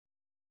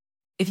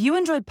If you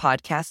enjoyed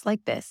podcasts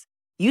like this,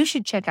 you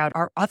should check out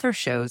our other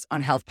shows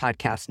on Health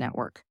Podcast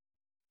Network.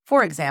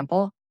 For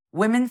example,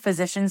 Women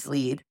Physicians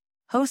Lead,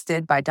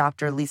 hosted by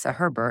Dr. Lisa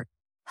Herbert,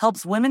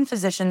 helps women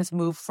physicians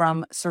move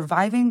from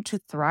surviving to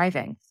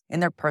thriving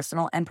in their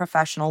personal and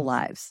professional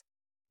lives.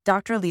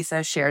 Dr.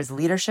 Lisa shares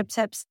leadership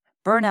tips,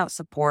 burnout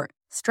support,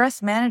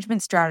 stress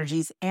management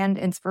strategies, and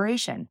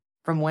inspiration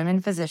from women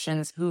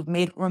physicians who've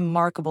made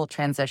remarkable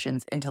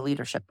transitions into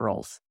leadership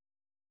roles.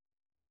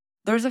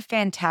 There's a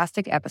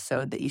fantastic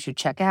episode that you should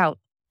check out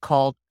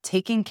called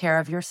Taking Care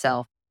of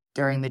Yourself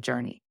During the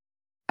Journey,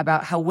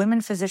 about how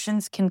women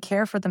physicians can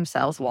care for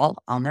themselves while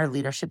on their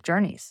leadership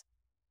journeys.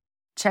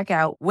 Check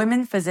out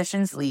Women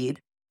Physicians Lead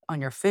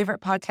on your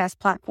favorite podcast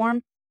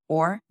platform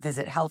or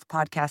visit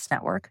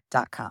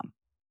healthpodcastnetwork.com.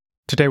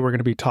 Today, we're going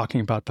to be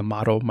talking about the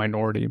model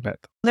minority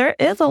myth. There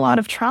is a lot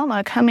of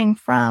trauma coming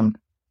from,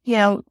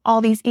 all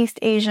these East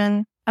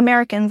Asian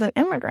Americans and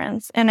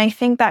immigrants. And I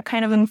think that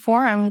kind of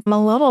informs a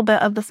little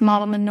bit of this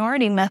model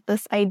minority myth,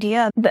 this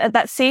idea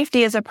that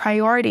safety is a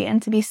priority.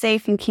 And to be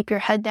safe, you keep your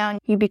head down,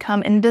 you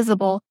become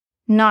invisible,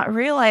 not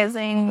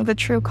realizing the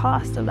true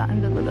cost of that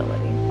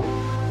invisibility.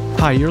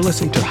 Hi, you're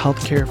listening to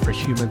Healthcare for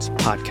Humans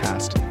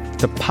podcast,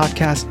 the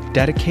podcast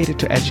dedicated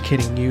to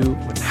educating you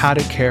on how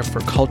to care for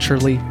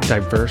culturally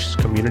diverse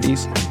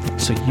communities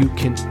so you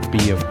can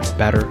be a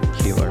better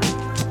healer.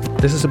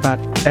 This is about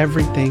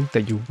everything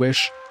that you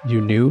wish you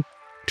knew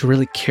to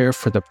really care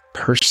for the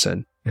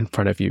person in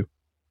front of you,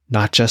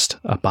 not just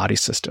a body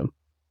system.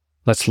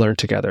 Let's learn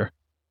together.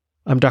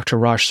 I'm Dr.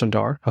 Raj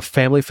Sundar, a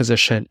family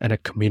physician and a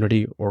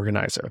community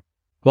organizer.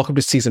 Welcome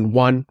to Season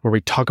 1, where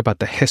we talk about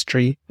the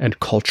history and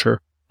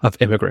culture of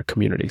immigrant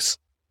communities.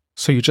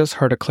 So you just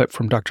heard a clip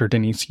from Dr.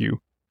 Denise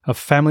Yu, a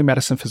family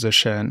medicine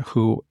physician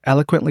who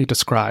eloquently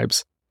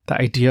describes the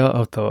idea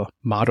of the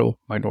model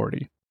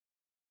minority.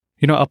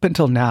 Up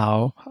until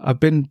now,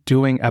 I've been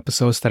doing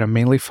episodes that are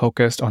mainly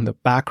focused on the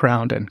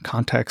background and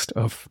context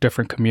of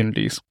different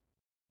communities.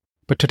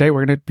 But today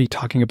we're going to be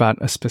talking about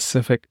a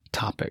specific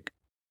topic,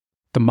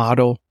 the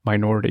model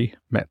minority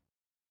myth.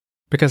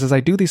 Because as I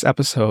do these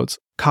episodes,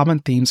 common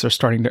themes are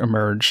starting to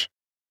emerge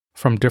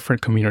from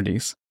different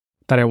communities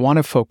that I want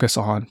to focus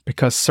on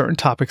because certain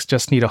topics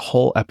just need a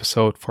whole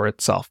episode for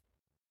itself.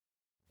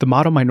 The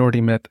model minority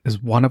myth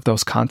is one of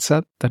those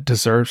concepts that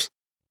deserves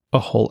a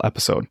whole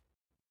episode.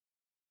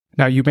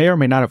 Now, you may or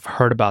may not have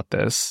heard about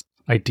this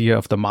idea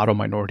of the model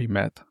minority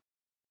myth.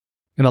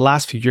 In the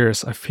last few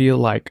years, I feel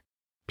like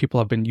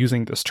people have been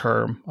using this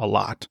term a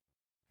lot.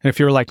 And if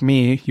you're like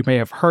me, you may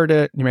have heard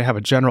it, you may have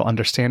a general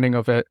understanding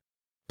of it.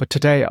 But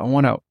today, I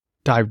want to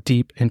dive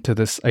deep into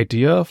this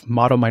idea of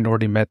model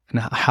minority myth and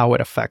how it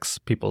affects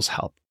people's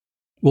health.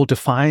 We'll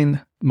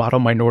define model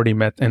minority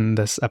myth in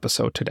this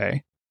episode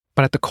today.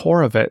 But at the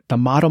core of it, the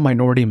model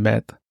minority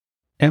myth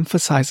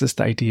emphasizes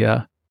the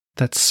idea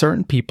that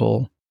certain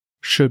people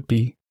should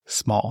be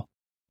small,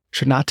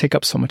 should not take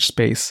up so much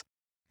space,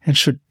 and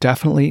should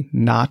definitely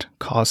not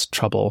cause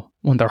trouble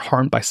when they're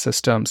harmed by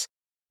systems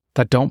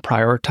that don't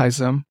prioritize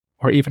them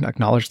or even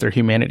acknowledge their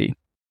humanity.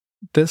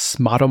 This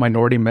model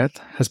minority myth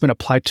has been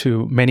applied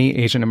to many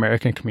Asian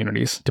American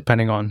communities,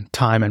 depending on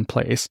time and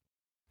place,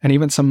 and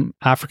even some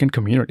African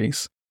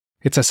communities.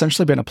 It's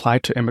essentially been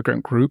applied to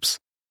immigrant groups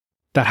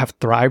that have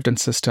thrived in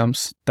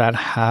systems that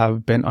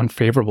have been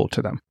unfavorable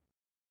to them.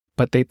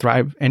 But they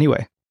thrive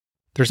anyway.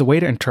 There's a way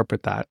to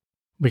interpret that.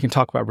 We can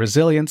talk about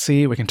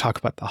resiliency, we can talk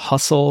about the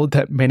hustle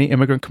that many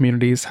immigrant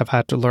communities have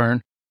had to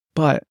learn,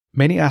 but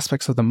many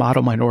aspects of the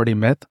model minority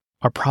myth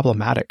are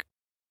problematic.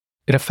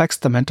 It affects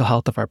the mental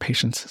health of our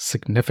patients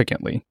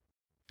significantly.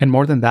 And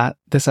more than that,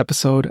 this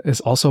episode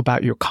is also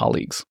about your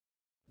colleagues,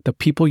 the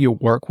people you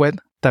work with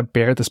that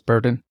bear this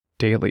burden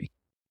daily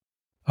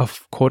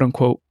of quote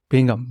unquote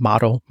being a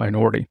model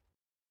minority.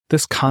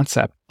 This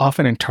concept,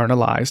 often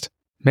internalized,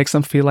 makes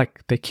them feel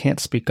like they can't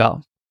speak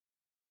up,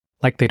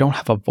 like they don't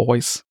have a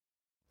voice,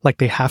 like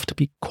they have to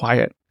be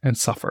quiet and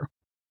suffer,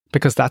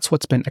 because that's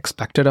what's been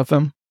expected of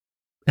them,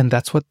 and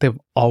that's what they've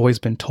always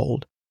been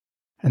told.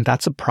 And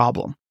that's a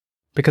problem.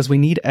 Because we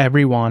need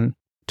everyone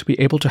to be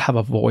able to have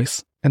a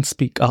voice and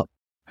speak up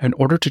in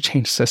order to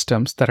change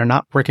systems that are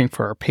not working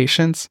for our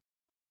patients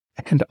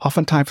and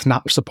oftentimes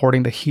not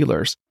supporting the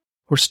healers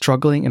who are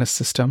struggling in a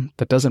system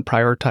that doesn't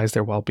prioritize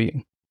their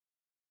well-being.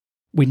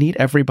 We need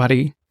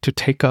everybody to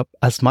take up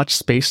as much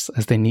space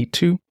as they need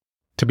to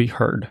be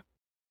heard.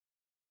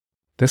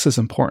 This is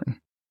important.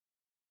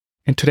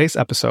 In today's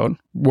episode,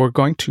 we're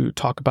going to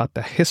talk about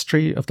the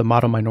history of the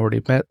model minority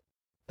myth,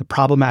 the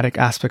problematic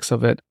aspects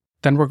of it.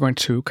 Then we're going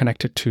to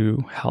connect it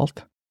to health.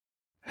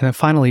 And then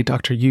finally,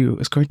 Dr. Yu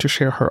is going to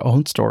share her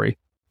own story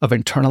of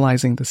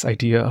internalizing this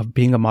idea of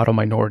being a model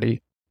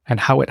minority and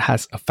how it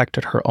has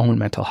affected her own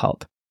mental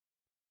health.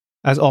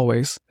 As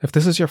always, if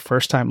this is your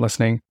first time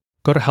listening,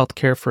 go to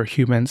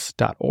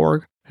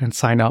healthcareforhumans.org and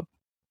sign up.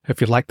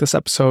 If you like this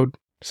episode,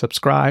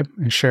 subscribe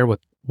and share with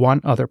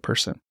one other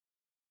person.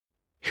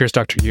 Here's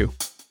Dr. Yu.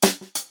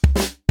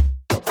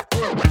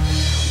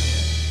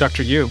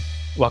 Dr. Yu,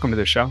 welcome to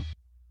the show.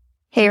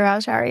 Hey,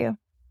 Raj, how are you?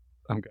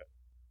 I'm good.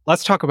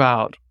 Let's talk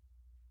about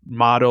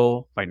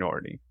model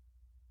minority.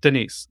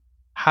 Denise,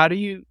 how do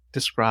you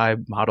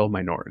describe model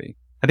minority?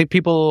 I think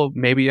people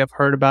maybe have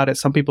heard about it.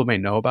 Some people may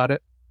know about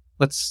it.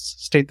 Let's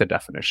state the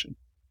definition.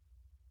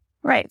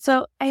 Right.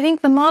 So I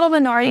think the model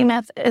minority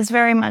myth is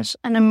very much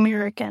an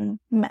American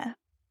myth.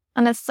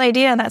 And it's this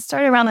idea that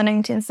started around the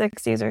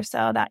 1960s or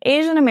so that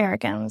Asian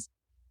Americans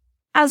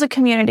as a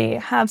community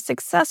have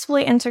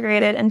successfully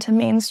integrated into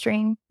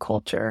mainstream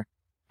culture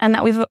and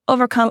that we've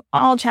overcome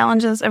all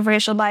challenges of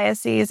racial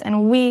biases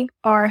and we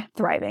are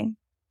thriving.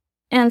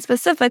 And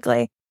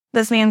specifically,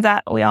 this means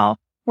that we all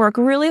work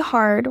really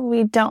hard.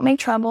 We don't make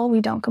trouble.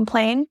 We don't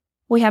complain.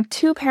 We have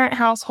 2-parent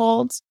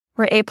households.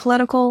 We're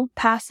apolitical,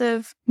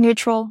 passive,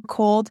 neutral,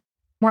 cold.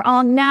 We're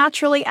all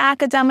naturally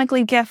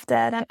academically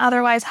gifted and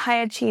otherwise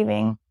high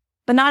achieving,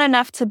 but not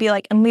enough to be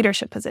like in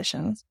leadership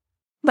positions.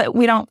 But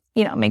we don't,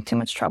 make too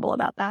much trouble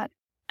about that.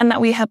 And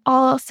that we have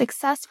all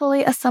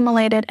successfully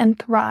assimilated and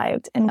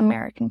thrived in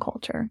American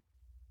culture.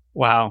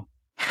 Wow.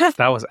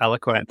 That was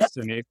eloquent,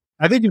 Denise.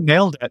 I think you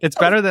nailed it. It's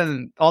better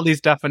than all these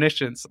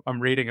definitions I'm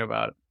reading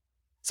about.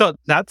 So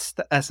that's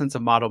the essence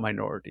of model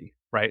minority,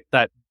 right?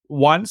 That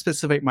one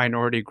specific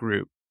minority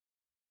group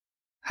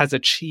has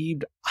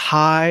achieved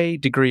high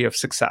degree of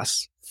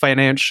success,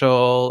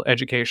 financial,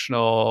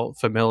 educational,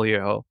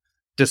 familial,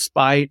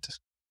 despite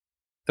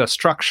the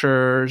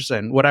structures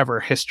and whatever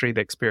history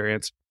they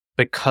experience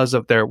because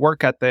of their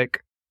work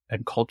ethic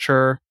and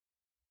culture.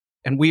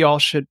 And we all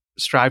should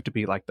strive to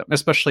be like them,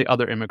 especially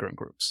other immigrant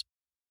groups.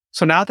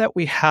 So now that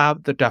we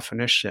have the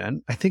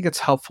definition, I think it's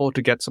helpful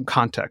to get some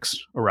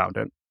context around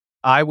it.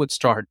 I would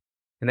start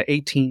in the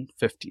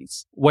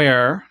 1850s,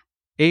 where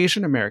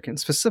Asian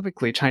Americans,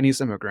 specifically Chinese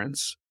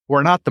immigrants,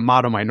 were not the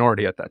model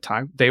minority at that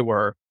time. They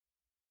were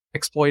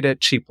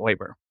exploited cheap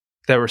labor.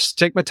 They were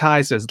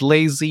stigmatized as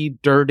lazy,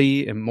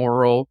 dirty,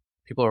 immoral.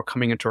 People are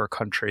coming into our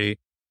country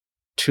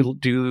to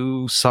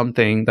do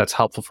something that's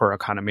helpful for our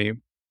economy,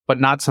 but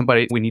not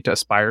somebody we need to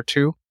aspire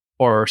to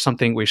or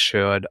something we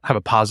should have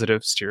a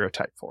positive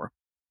stereotype for.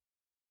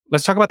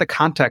 Let's talk about the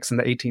context in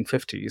the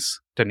 1850s,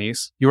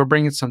 Denise. You were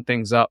bringing some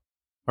things up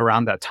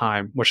around that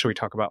time. What should we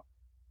talk about?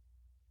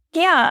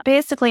 Yeah,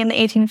 basically in the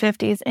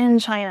 1850s in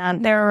China,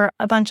 there were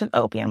a bunch of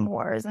opium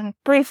wars. And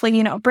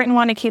briefly, Britain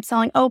wanted to keep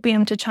selling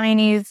opium to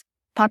Chinese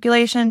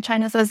population.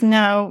 China says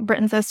no.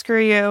 Britain says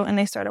screw you. And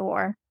they start a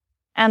war.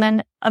 And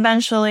then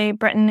eventually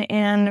Britain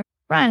and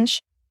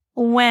French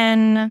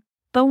win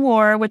the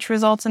war, which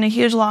results in a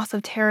huge loss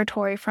of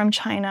territory from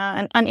China,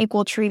 an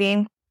unequal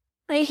treaty,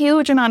 a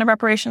huge amount of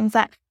reparations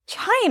that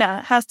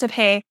China has to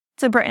pay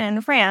to Britain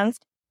and France,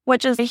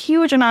 which is a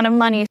huge amount of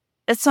money.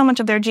 It's so much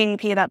of their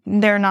GDP that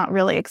they're not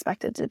really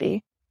expected to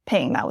be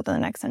paying that within the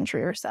next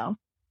century or so.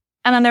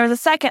 And then there was a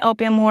second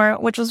opium war,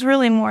 which was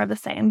really more of the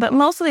same. But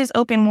most of these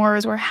opium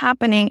wars were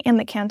happening in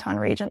the Canton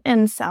region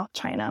in South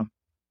China,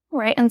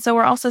 right? And so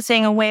we're also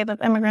seeing a wave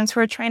of immigrants who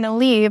are trying to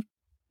leave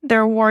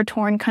their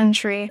war-torn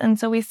country. And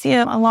so we see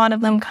a lot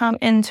of them come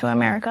into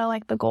America,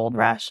 like the gold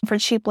rush, for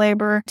cheap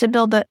labor to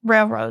build the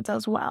railroads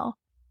as well.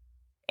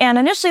 And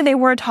initially they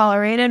were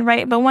tolerated,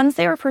 right? But once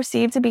they were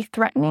perceived to be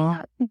threatening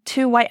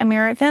to white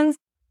Americans,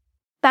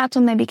 that's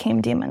when they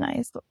became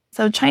demonized.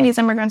 So Chinese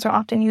immigrants are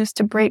often used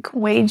to break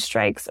wage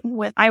strikes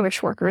with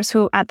Irish workers,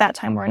 who at that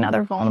time were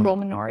another vulnerable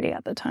minority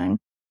at the time.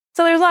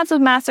 So there's lots of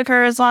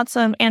massacres, lots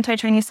of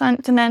anti-Chinese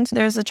sentiment.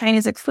 There's the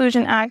Chinese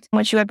Exclusion Act,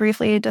 which you had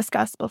briefly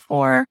discussed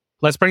before.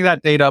 Let's bring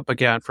that date up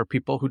again for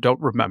people who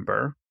don't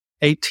remember.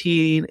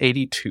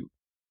 1882,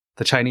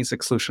 the Chinese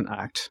Exclusion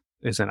Act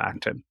is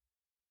enacted.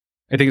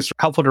 I think it's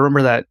helpful to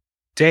remember that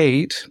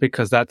date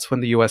because that's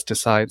when the U.S.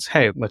 decides,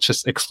 hey, let's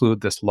just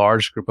exclude this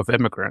large group of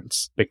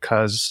immigrants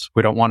because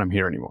we don't want them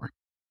here anymore.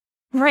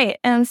 Right.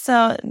 And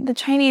so the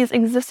Chinese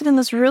existed in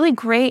this really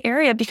gray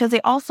area because they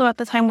also at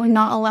the time were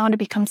not allowed to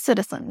become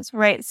citizens,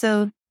 right?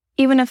 So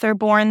even if they're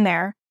born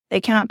there,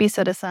 they cannot be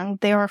citizens.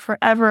 They are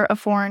forever a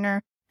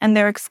foreigner and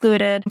they're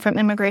excluded from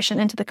immigration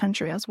into the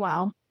country as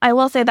well. I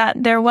will say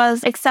that there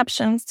was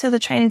exceptions to the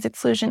Chinese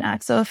Exclusion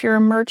Act. So if you're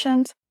a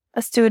merchant,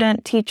 a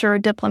student, teacher,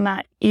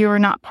 diplomat, you are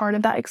not part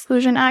of that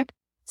Exclusion Act.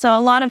 So a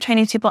lot of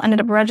Chinese people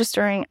ended up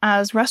registering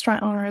as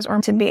restaurant owners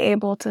or to be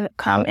able to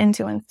come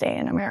into and stay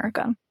in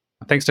America.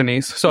 Thanks,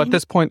 Denise. So at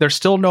this point, there's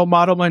still no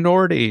model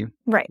minority.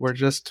 Right. We're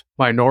just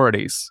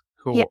minorities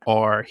who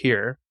are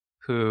here,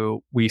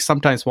 who we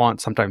sometimes want,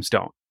 sometimes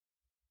don't.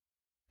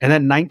 And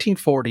then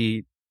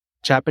 1940,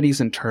 Japanese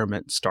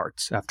internment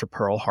starts after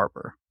Pearl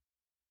Harbor.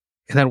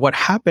 And then what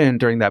happened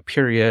during that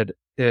period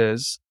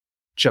is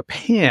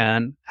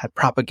Japan had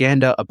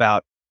propaganda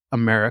about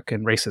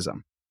American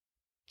racism.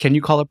 Can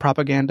you call it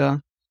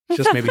propaganda?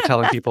 Just maybe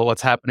telling people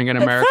what's happening in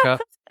America?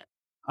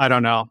 I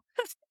don't know.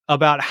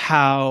 About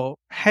how,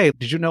 hey,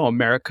 did you know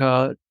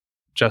America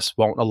just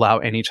won't allow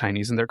any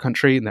Chinese in their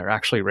country and they're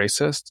actually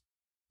racist?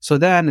 So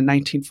then in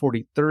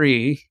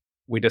 1943,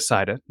 we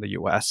decided, the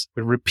US,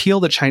 would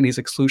repeal the Chinese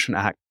Exclusion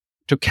Act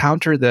to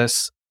counter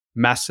this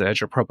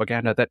message or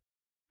propaganda that,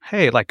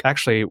 hey,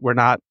 actually, we're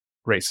not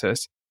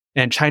racist.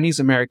 And Chinese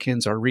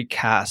Americans are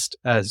recast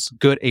as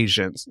good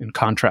Asians in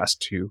contrast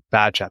to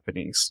bad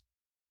Japanese.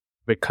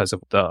 because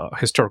of the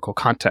historical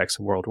context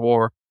of World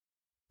War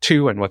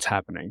II and what's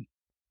happening.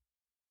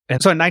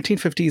 And so in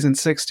 1950s and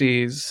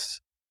 60s,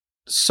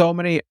 so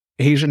many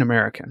Asian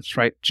Americans,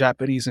 right,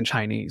 Japanese and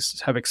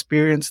Chinese, have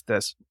experienced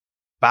this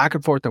back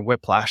and forth and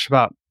whiplash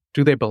about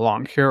do they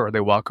belong here or are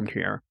they welcomed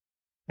here?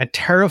 And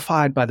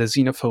terrified by the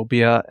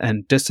xenophobia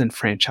and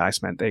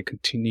disenfranchisement they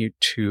continued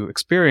to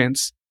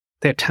experience,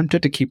 they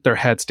attempted to keep their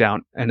heads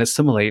down and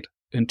assimilate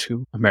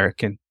into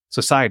American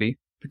society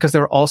because they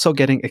were also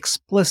getting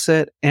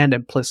explicit and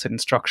implicit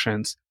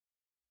instructions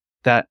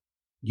that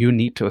you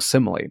need to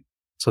assimilate.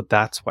 So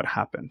that's what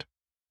happened.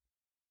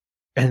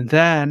 And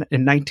then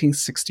in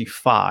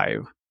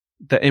 1965,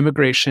 the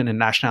Immigration and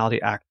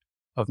Nationality Act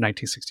of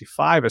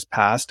 1965 is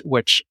passed,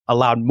 which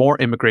allowed more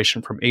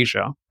immigration from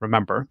Asia.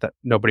 Remember that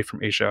nobody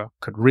from Asia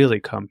could really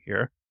come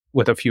here,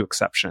 with a few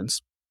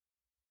exceptions.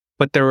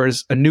 But there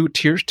was a new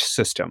tiered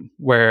system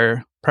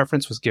where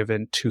preference was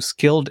given to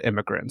skilled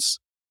immigrants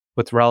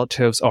with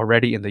relatives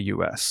already in the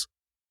US,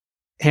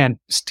 and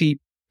steep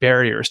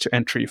barriers to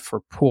entry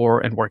for poor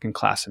and working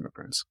class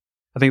immigrants.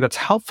 I think that's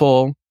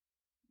helpful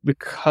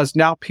because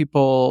now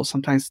people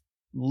sometimes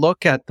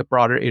look at the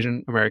broader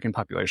Asian American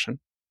population.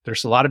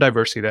 There's a lot of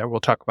diversity there.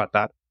 We'll talk about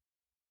that.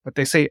 But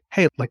they say,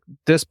 hey, like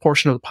this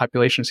portion of the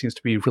population seems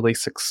to be really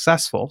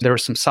successful. There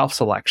was some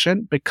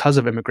self-selection because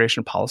of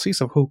immigration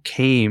policies of who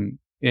came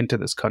into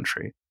this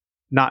country.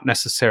 Not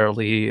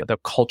necessarily the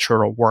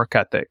culture or work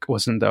ethic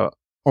wasn't the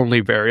only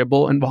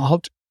variable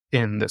involved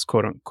in this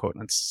quote unquote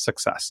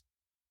success.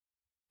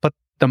 But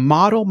the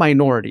model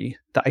minority,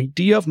 the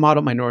idea of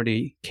model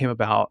minority came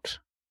about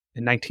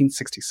in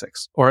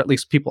 1966, or at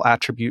least people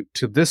attribute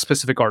to this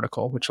specific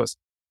article, which was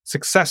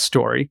Success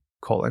Story,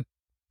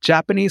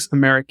 Japanese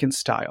American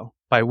Style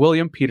by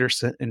William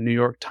Peterson in New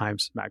York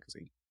Times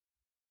Magazine.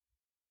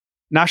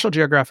 National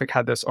Geographic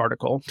had this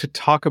article to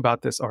talk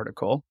about this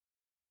article,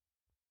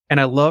 and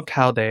I loved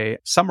how they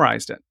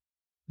summarized it.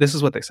 This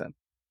is what they said.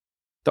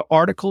 The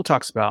article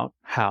talks about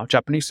how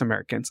Japanese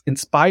Americans, in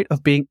spite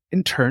of being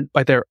interned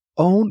by their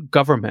own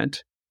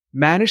government,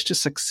 managed to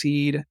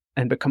succeed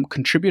and become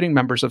contributing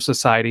members of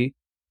society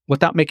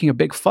without making a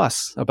big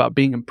fuss about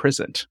being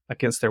imprisoned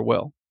against their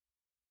will.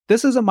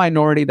 This is a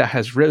minority that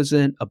has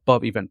risen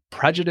above even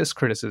prejudice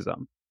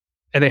criticism,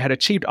 and they had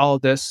achieved all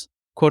of this,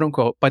 quote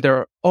unquote, by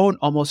their own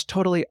almost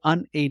totally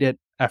unaided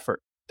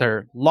effort.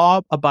 They're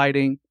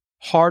law-abiding,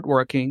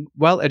 hardworking,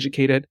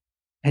 well-educated,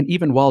 and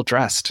even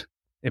well-dressed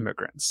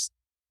immigrants.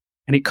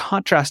 And he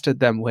contrasted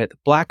them with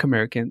Black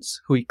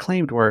Americans who he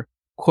claimed were,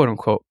 quote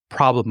unquote,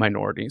 problem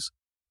minorities,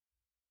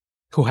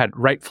 who had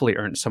rightfully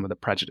earned some of the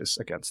prejudice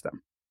against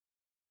them.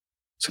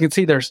 So you can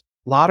see there's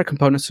a lot of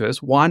components to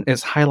this. One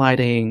is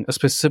highlighting a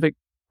specific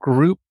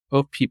group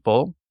of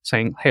people,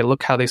 saying, hey,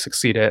 look how they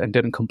succeeded and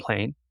didn't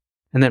complain,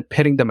 and then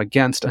pitting them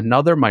against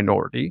another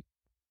minority,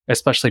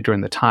 especially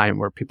during the time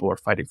where people were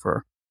fighting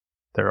for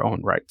their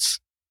own rights.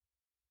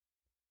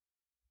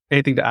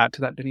 Anything to add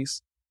to that,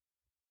 Denise?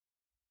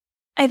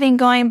 I think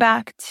going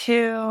back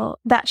to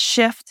that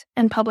shift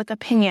in public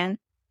opinion,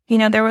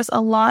 there was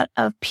a lot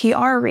of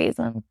PR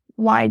reasons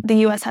why the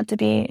U.S. had to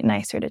be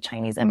nicer to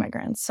Chinese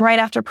immigrants. Right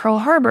after Pearl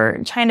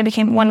Harbor, China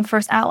became one of the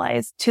first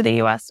allies to the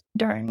U.S.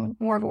 during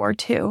World War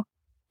II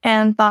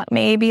and thought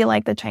maybe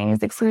like the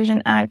Chinese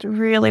Exclusion Act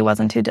really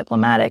wasn't too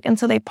diplomatic. And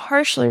so they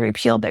partially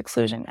repealed the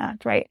Exclusion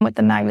Act, right, with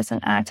the Magnuson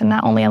Act, and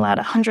that only allowed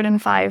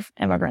 105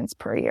 immigrants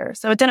per year.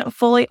 So it didn't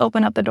fully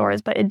open up the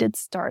doors, but it did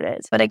start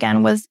it. But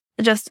again, was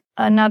just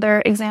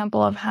another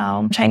example of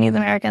how Chinese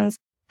Americans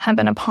have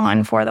been a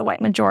pawn for the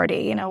white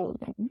majority.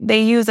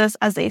 They use us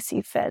as they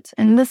see fit.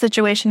 In this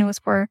situation, it was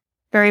for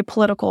very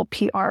political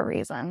PR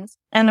reasons.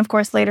 And of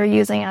course, later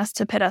using us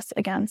to pit us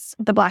against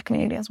the Black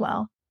community as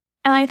well.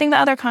 And I think the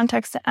other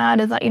context to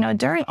add is that,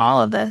 during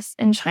all of this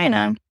in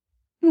China,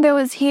 there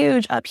was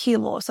huge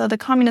upheaval. So the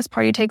Communist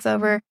Party takes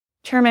over,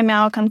 Chairman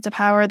Mao comes to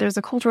power, there's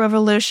a cultural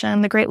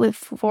revolution, the Great Leap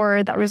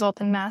Forward that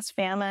results in mass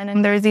famine,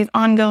 and there's these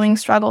ongoing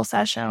struggle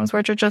sessions,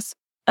 which are just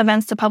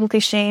events to publicly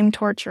shame,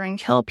 torture, and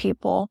kill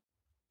people.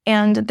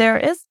 And there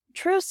is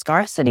true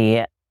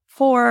scarcity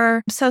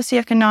for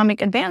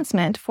socioeconomic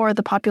advancement for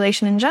the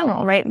population in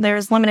general, right?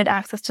 There's limited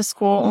access to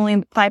school. Only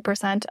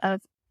 5%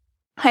 of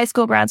high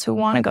school grads who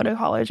want to go to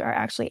college are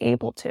actually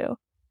able to.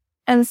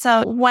 And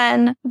so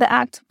when the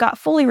act got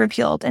fully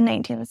repealed in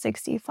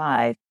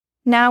 1965,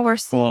 now we're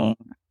seeing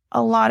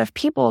a lot of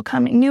people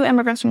coming, new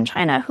immigrants from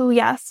China who,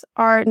 yes,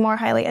 are more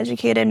highly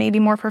educated, maybe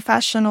more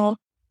professional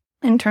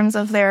in terms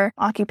of their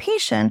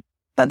occupation,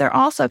 but they're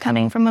also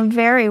coming from a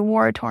very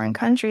war-torn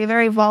country,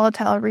 very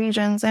volatile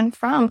regions, and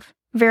from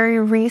very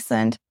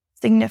recent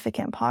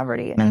significant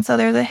poverty. And so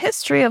there's a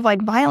history of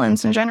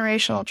violence and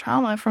generational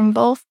trauma from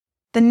both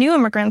the new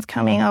immigrants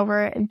coming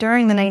over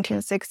during the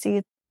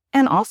 1960s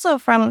and also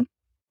from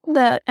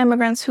the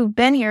immigrants who've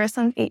been here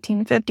since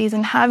 1850s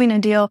and having to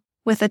deal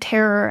with the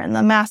terror and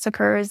the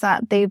massacres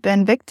that they've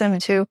been victim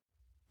to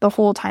the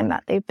whole time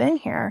that they've been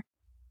here.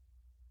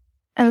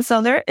 And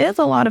so there is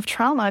a lot of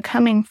trauma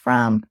coming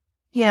from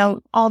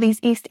all these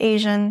East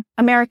Asian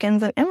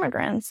Americans and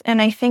immigrants.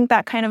 And I think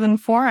that kind of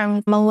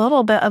informed a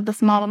little bit of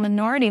this model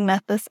minority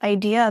myth, this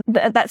idea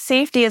that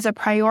safety is a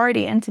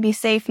priority. And to be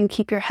safe, you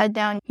keep your head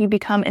down, you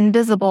become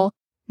invisible,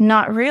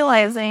 not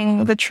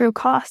realizing the true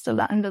cost of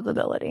that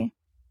invisibility.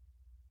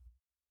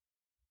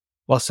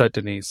 Well said,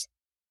 Denise.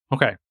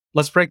 Okay,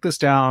 let's break this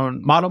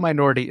down. Model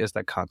minority is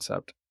that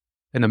concept.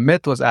 And the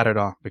myth was added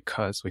on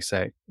because we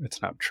say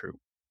it's not true.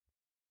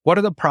 What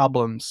are the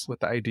problems with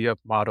the idea of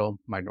model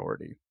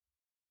minority?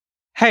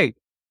 Hey,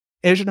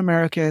 Asian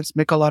Americans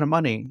make a lot of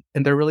money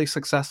and they're really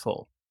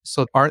successful.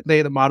 So aren't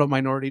they the model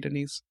minority,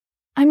 Denise?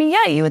 I mean,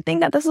 yeah, you would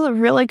think that this is a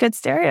really good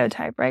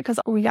stereotype, right? Because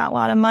we got a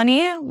lot of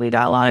money, we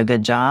got a lot of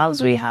good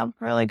jobs, we have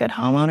really good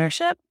home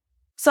ownership.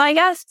 So I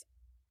guess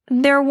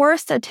there were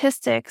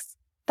statistics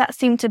that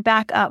seemed to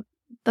back up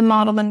the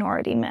model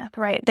minority myth,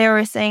 right? They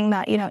were saying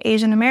that,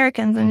 Asian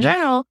Americans in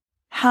general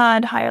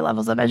had higher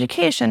levels of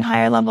education,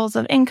 higher levels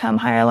of income,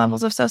 higher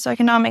levels of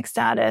socioeconomic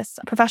status,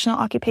 professional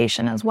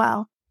occupation as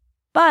well.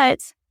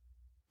 But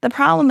the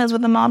problem is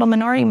with the model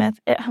minority myth,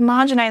 it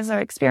homogenizes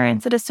our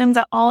experience. It assumes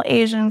that all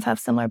Asians have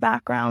similar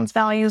backgrounds,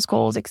 values,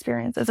 goals,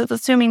 experiences. It's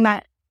assuming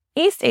that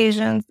East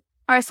Asians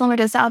are similar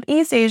to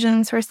Southeast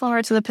Asians, who are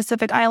similar to the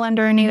Pacific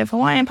Islander and Native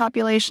Hawaiian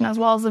population, as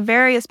well as the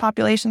various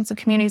populations of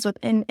communities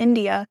within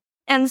India.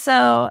 And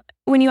so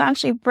when you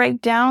actually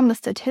break down the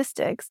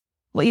statistics,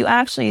 what you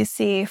actually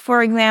see,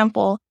 for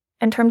example,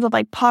 in terms of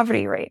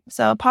poverty rate.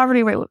 So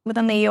poverty rate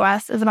within the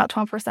US is about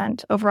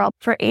 12% overall.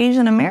 For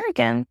Asian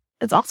Americans,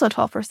 it's also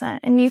 12%.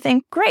 And you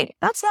think, great,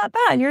 that's not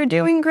bad. You're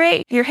doing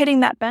great. You're hitting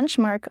that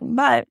benchmark.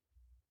 But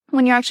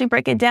when you actually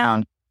break it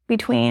down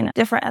between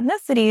different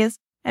ethnicities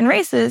and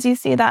races, you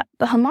see that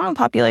the Hmong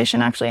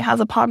population actually has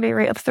a poverty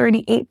rate of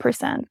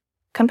 38%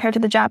 compared to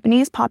the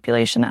Japanese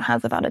population that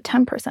has about a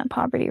 10%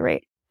 poverty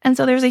rate. And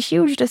so there's a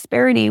huge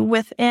disparity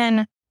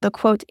within the,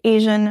 quote,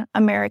 Asian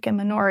American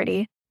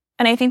minority.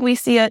 And I think we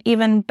see an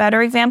even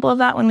better example of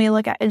that when we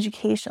look at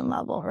education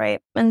level,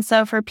 right? And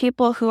so for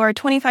people who are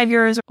 25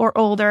 years or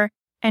older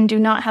and do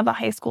not have a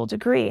high school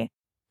degree,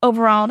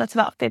 overall, that's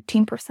about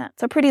 15%.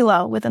 So pretty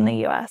low within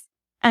the US.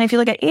 And if you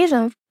look at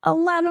Asians,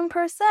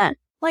 11%.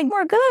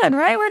 We're good,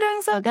 right? We're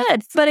doing so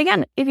good. But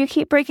again, if you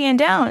keep breaking it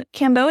down,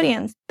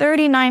 Cambodians,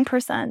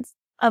 39%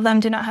 of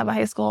them do not have a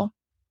high school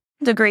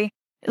degree.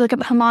 Look at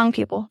the Hmong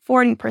people,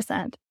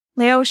 40%.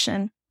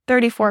 Laotian,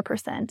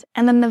 34%.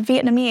 And then the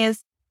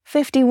Vietnamese,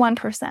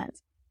 51%.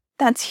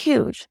 That's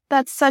huge.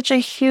 That's such a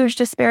huge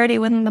disparity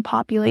within the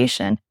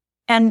population.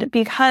 And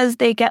because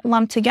they get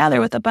lumped together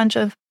with a bunch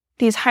of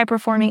these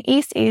high-performing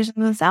East Asians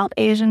and South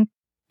Asian,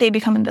 they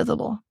become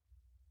invisible.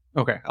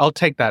 Okay, I'll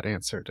take that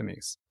answer,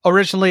 Denise.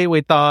 Originally,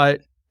 we thought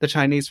the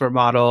Chinese were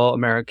model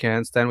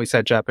Americans, then we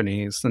said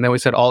Japanese, and then we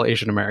said all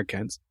Asian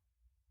Americans.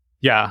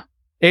 Yeah,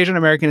 Asian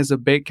American is a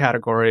big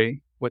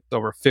category with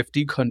over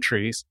 50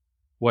 countries,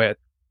 with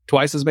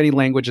twice as many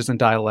languages and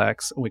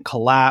dialects. We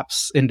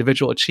collapse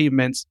individual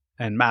achievements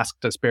and mask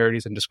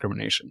disparities and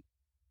discrimination.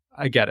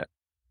 I get it.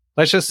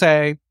 Let's just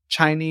say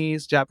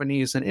Chinese,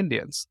 Japanese, and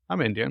Indians.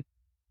 I'm Indian.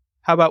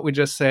 How about we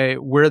just say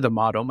we're the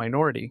model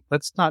minority?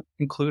 Let's not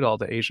include all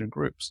the Asian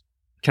groups.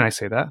 Can I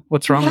say that?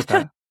 What's wrong with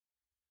that?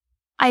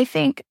 I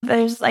think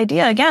there's this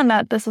idea, again,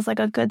 that this is a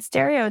good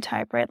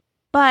stereotype, right?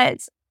 But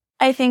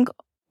I think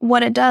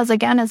what it does,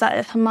 again, is that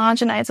it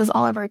homogenizes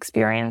all of our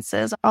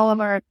experiences, all of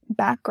our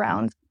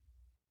backgrounds,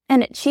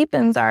 and it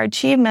cheapens our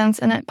achievements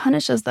and it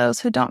punishes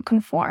those who don't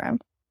conform.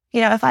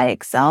 If I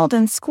excelled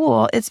in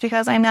school, it's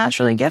because I'm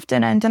naturally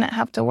gifted and didn't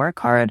have to work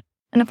hard.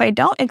 And if I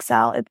don't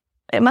excel,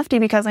 it must be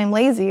because I'm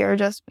lazy or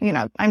just,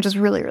 I'm just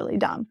really, really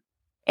dumb.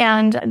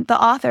 And the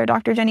author,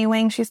 Dr. Jenny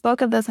Wang, she spoke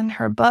of this in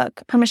her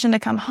book, Permission to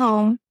Come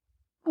Home,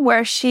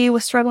 where she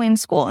was struggling in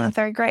school in the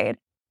 3rd grade.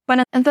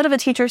 But instead of a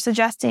teacher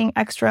suggesting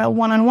extra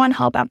one-on-one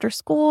help after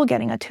school,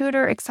 getting a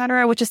tutor,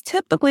 etc., which is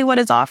typically what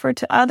is offered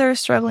to other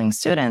struggling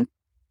students,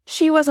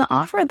 she wasn't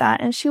offered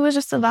that, and she was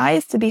just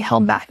advised to be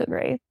held back a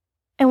grade.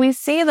 And we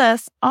see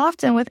this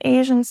often with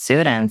Asian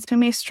students who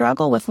may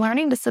struggle with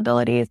learning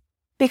disabilities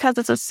because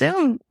it's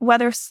assumed,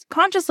 whether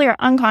consciously or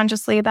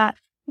unconsciously, that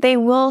they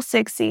will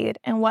succeed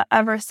in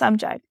whatever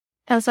subject.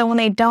 And so when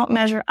they don't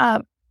measure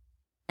up,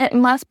 it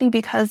must be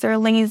because they're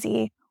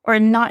lazy or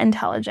not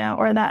intelligent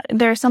or that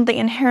there's something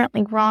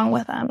inherently wrong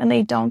with them and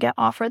they don't get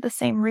offered the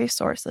same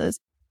resources.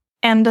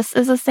 And this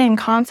is the same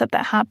concept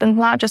that happens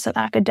not just in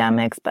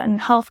academics, but in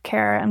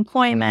healthcare,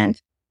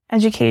 employment,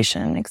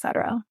 education,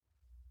 etc.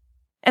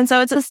 And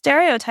so it's a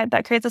stereotype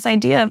that creates this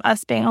idea of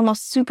us being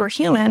almost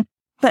superhuman,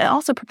 but it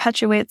also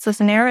perpetuates this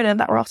narrative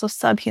that we're also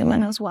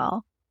subhuman as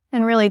well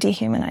and really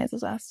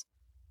dehumanizes us.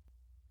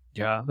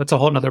 Yeah, that's a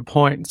whole nother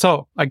point.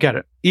 So I get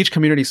it. Each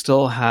community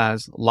still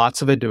has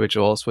lots of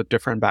individuals with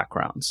different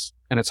backgrounds.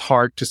 And it's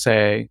hard to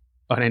say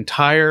an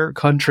entire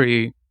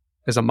country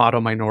is a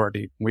model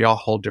minority. We all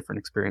hold different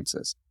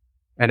experiences.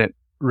 And it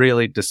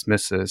really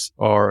dismisses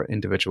our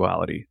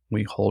individuality.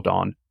 We hold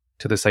on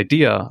to this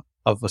idea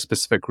of a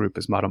specific group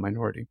as model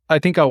minority. I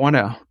think I want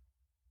to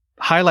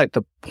highlight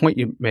the point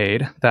you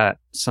made that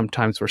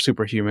sometimes we're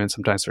superhuman,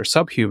 sometimes we're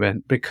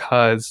subhuman,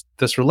 because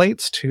this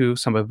relates to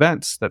some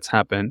events that's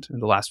happened in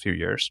the last few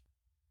years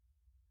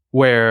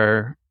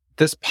where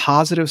this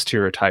positive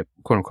stereotype,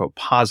 quote unquote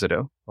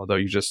positive, although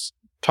you just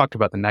talked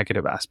about the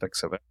negative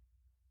aspects of it,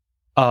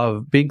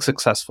 of being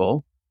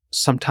successful,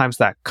 sometimes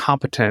that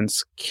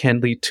competence can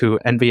lead to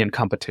envy and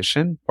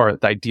competition, or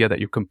the idea that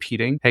you're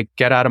competing. Hey,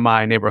 get out of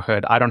my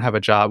neighborhood. I don't have a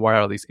job. Why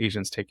are all these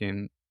Asians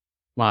taking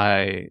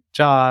my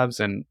jobs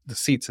and the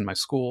seats in my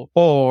school?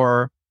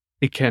 Or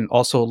it can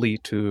also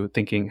lead to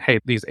thinking, hey,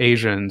 these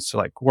Asians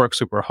like work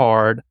super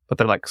hard, but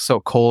they're like so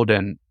cold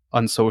and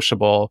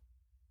unsociable,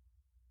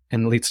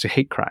 and leads to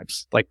hate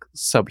crimes, like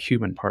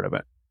subhuman part of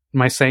it.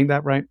 Am I saying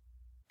that right?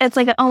 It's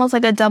like almost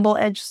like a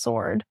double-edged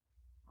sword,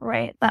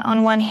 right? That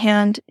on one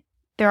hand,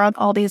 there are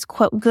all these,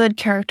 quote, good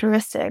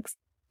characteristics,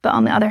 but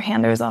on the other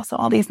hand, there's also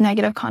all these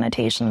negative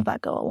connotations that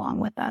go along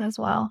with that as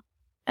well.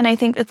 And I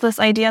think it's this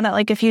idea that,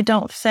 like, if you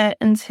don't fit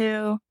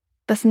into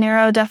this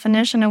narrow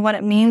definition of what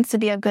it means to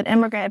be a good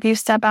immigrant, if you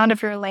step out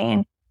of your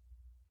lane,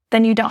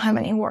 then you don't have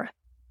any worth,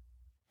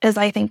 is,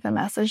 I think, the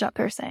message that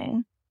they're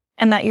saying.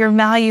 And that your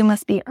value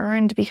must be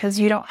earned because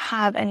you don't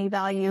have any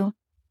value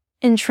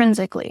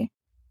intrinsically.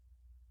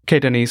 Okay,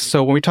 Denise.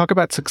 So when we talk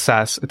about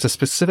success, it's a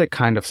specific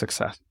kind of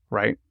success,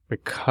 right?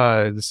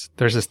 Because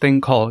there's this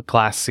thing called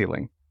glass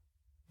ceiling.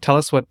 Tell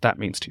us what that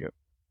means to you.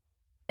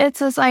 It's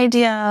this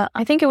idea,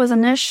 I think it was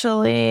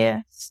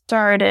initially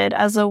started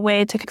as a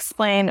way to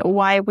explain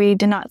why we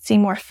did not see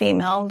more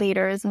female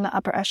leaders in the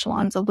upper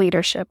echelons of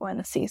leadership or in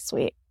the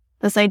C-suite.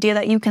 This idea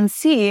that you can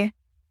see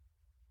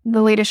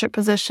the leadership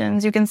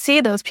positions, you can see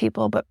those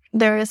people, but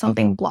there is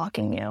something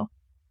blocking you.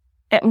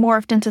 It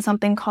morphed into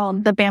something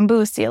called the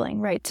bamboo ceiling,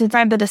 right? To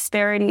describe the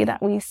disparity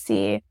that we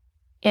see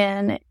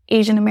in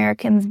Asian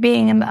Americans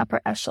being in the upper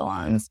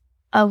echelons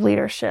of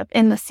leadership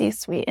in the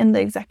C-suite, in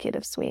the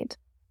executive suite.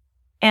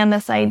 And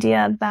this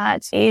idea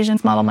that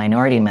Asians, model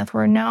minority myth,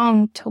 we're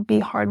known to be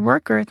hard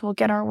workers, we'll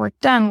get our work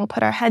done, we'll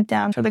put our head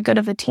down for the good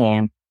of the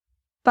team.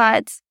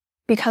 But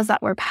because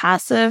that we're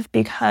passive,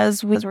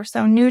 because we're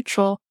so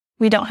neutral,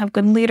 we don't have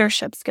good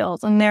leadership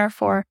skills. And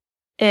therefore,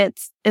 it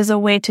is a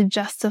way to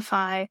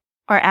justify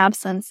our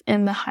absence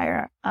in the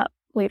higher up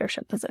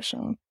leadership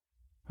position.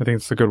 I think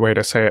it's a good way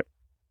to say it.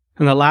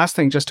 And the last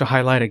thing, just to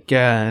highlight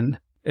again,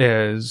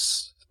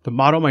 is the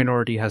model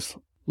minority has a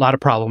lot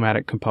of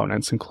problematic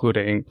components,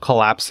 including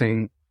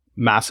collapsing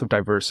massive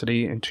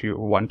diversity into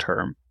one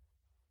term.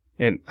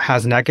 It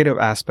has negative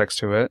aspects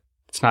to it.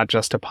 It's not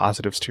just a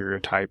positive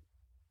stereotype.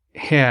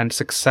 And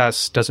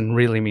success doesn't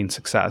really mean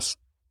success.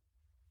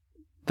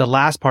 The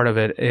last part of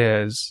it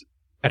is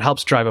it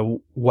helps drive a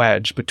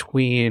wedge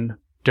between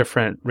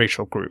different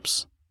racial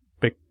groups,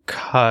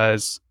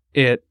 because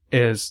it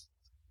is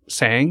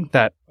saying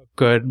that a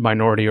good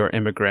minority or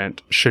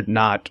immigrant should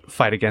not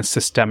fight against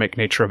systemic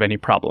nature of any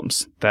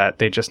problems, that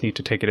they just need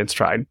to take it in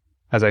stride.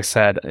 As I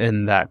said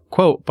in that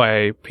quote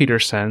by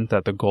Peterson,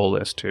 that the goal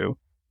is to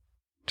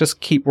just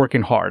keep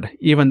working hard,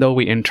 even though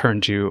we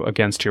interned you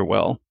against your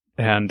will.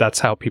 And that's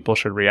how people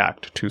should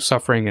react to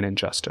suffering and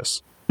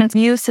injustice. It's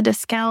used to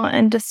discount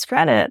and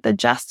discredit the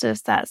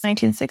justice that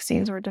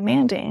 1960s were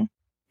demanding.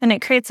 And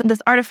it creates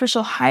this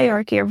artificial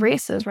hierarchy of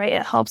races, right?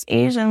 It helps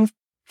Asians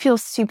feel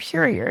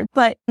superior.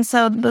 And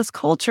so this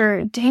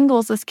culture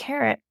dangles this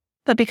carrot.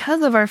 But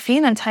because of our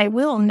phenotype,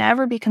 we will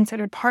never be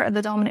considered part of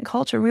the dominant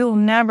culture. We will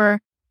never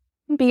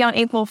be on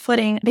equal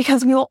footing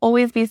because we will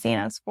always be seen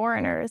as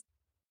foreigners.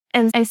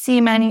 And I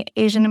see many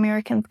Asian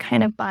Americans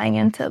kind of buying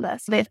into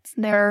this. It's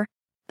there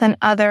than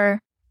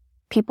other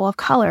people of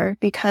color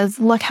because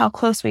look how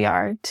close we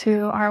are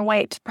to our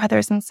white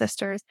brothers and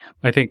sisters.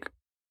 I think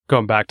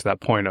going back to that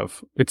point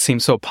of it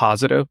seems so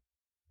positive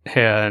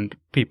and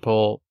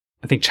people,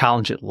 I think,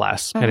 challenge it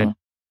less. Mm-hmm. And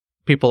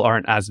people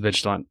aren't as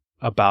vigilant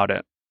about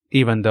it,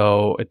 even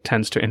though it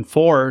tends to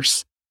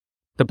enforce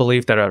the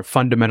belief that there are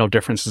fundamental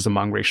differences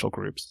among racial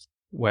groups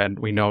when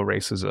we know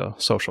race is a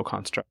social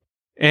construct.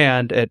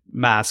 And it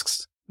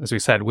masks, as we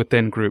said,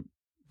 within group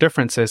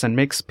differences and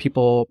makes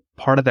people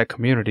part of that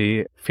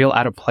community feel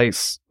out of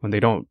place when they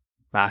don't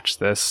match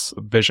this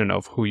vision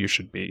of who you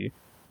should be.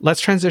 Let's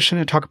transition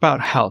and talk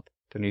about health,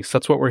 Denise.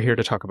 That's what we're here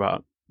to talk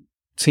about.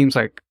 It seems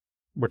like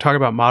we're talking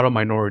about model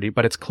minority,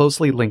 but it's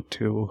closely linked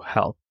to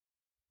health.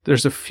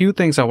 There's a few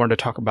things I wanted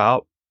to talk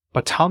about,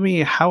 but tell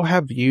me, how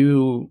have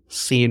you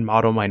seen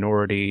model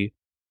minority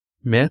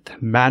myth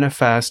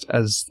manifest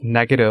as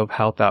negative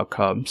health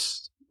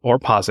outcomes, or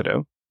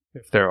positive,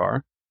 if there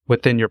are,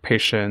 within your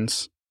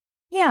patients?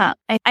 Yeah,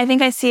 I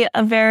think I see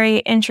a very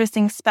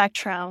interesting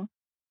spectrum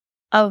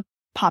of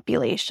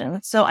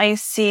population. So I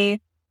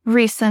see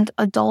recent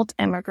adult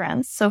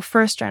immigrants, so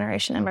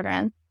first-generation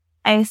immigrants.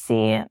 I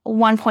see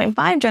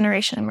 1.5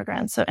 generation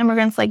immigrants, so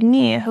immigrants like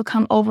me who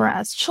come over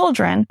as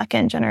children,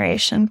 second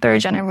generation, third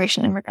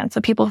generation immigrants,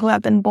 so people who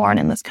have been born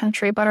in this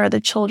country but are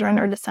the children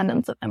or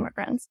descendants of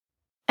immigrants.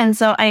 And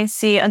so I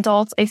see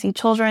adults, I see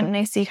children, and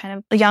I see kind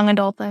of the young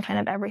adults and kind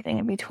of everything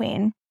in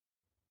between.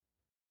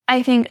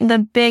 I think the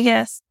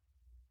biggest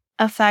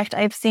effect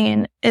I've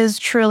seen is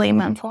truly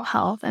mental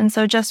health. And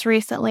so just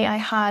recently I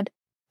had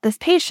this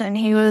patient.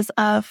 He was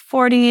a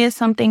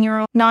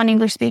 40-something-year-old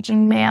non-English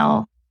speaking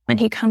male, and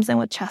he comes in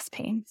with chest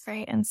pain,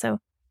 right? And so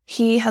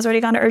he has already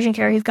gone to urgent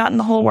care. He's gotten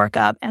the whole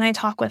workup, and I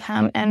talk with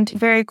him, and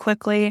very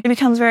quickly it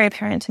becomes very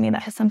apparent to me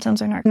that his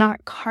symptoms are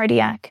not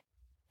cardiac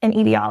in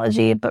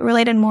etiology, but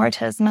related more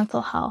to his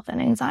mental health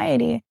and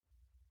anxiety.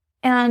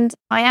 And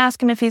I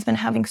ask him if he's been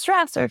having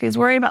stress or if he's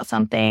worried about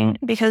something,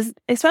 because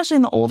especially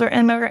in the older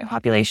immigrant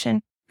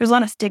population, there's a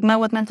lot of stigma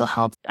with mental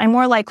health. I'm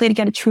more likely to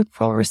get a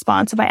truthful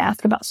response if I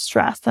ask about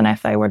stress than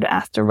if I were to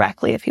ask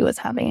directly if he was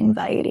having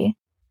anxiety.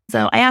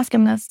 So I ask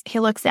him this. He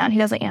looks down. He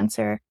doesn't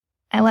answer.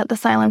 I let the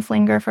silence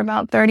linger for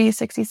about 30,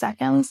 60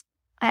 seconds.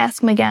 I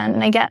ask him again,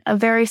 and I get a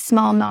very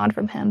small nod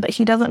from him, but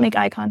he doesn't make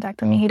eye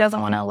contact with me. He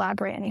doesn't want to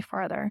elaborate any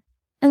further.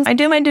 And I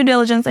do my due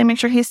diligence. I make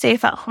sure he's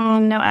safe at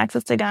home, no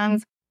access to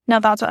guns, no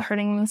thoughts about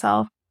hurting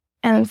himself.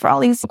 And for all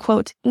these,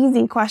 quote,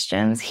 easy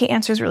questions, he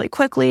answers really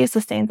quickly,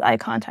 sustains eye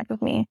contact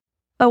with me.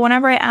 But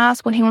whenever I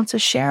ask when he wants to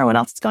share what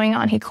else is going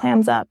on, he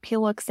clams up, he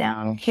looks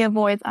down, he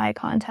avoids eye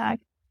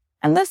contact.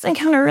 And this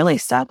encounter really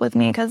stuck with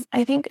me because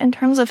I think in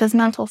terms of his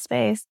mental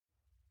space,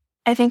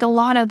 I think a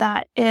lot of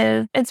that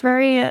it's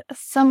very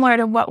similar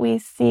to what we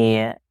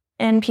see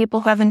in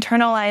people who have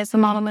internalized the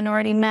model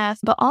minority myth,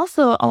 but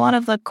also a lot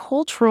of the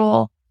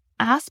cultural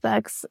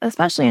aspects,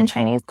 especially in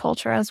Chinese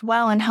culture as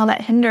well, and how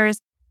that hinders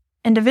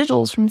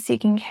individuals from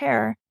seeking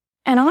care.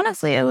 And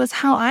honestly, it was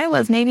how I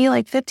was maybe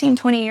like 15,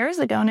 20 years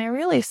ago. And I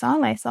really saw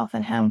myself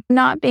in him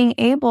not being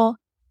able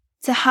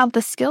to have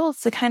the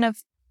skills to kind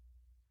of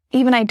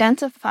even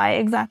identify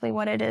exactly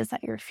what it is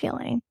that you're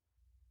feeling.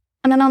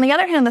 And then on the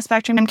other hand of the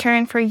spectrum, I'm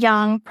caring for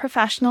young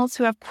professionals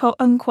who have quote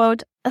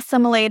unquote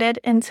assimilated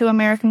into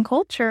American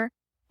culture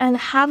and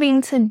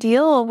having to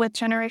deal with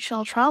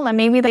generational trauma.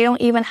 Maybe they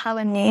don't even have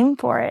a name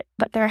for it,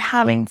 but they're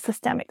having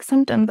systemic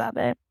symptoms of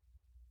it.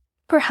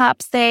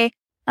 Perhaps they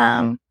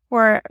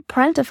were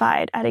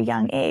parentified at a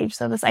young age.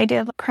 So this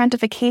idea of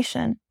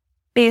parentification,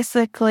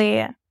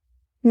 basically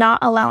not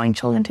allowing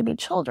children to be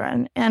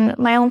children. And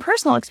my own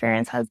personal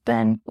experience has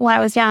been when I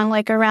was young,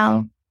 like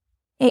around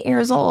 8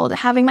 years old,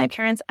 having my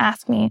parents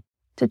ask me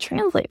to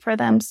translate for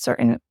them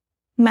certain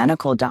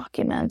medical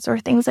documents or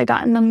things I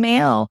got in the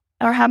mail,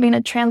 or having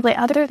to translate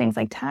other things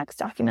like tax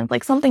documents,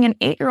 like something an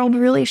 8-year-old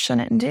really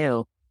shouldn't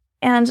do.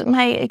 And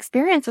my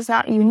experience is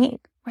not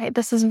unique, right?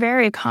 This is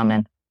very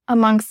common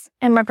amongst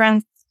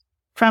immigrants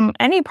from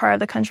any part of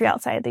the country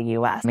outside the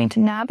U.S. To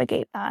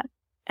navigate that.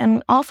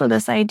 And also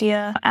this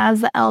idea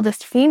as the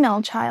eldest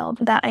female child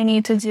that I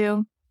need to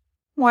do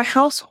more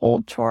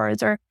household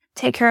chores or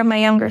take care of my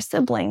younger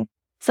sibling.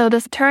 So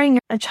this turning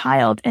a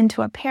child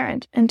into a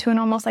parent, into an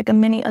almost like a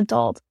mini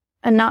adult,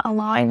 and not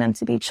allowing them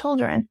to be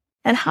children.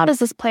 And how does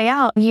this play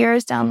out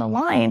years down the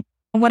line?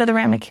 What are the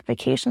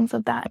ramifications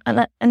of that?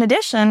 And in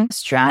addition,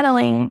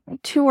 straddling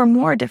 2 or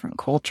more different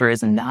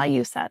cultures and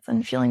value sets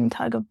and feeling the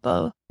tug of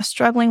both,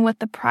 struggling with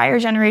the prior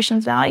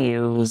generation's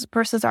values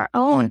versus our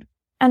own.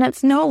 And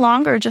it's no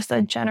longer just a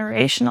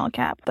generational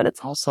gap, but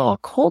it's also a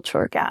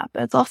culture gap.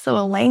 It's also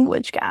a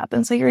language gap.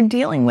 And so you're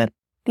dealing with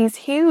these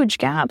huge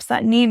gaps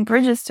that need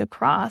bridges to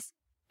cross,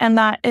 and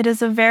that it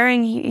is a very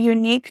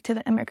unique to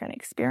the immigrant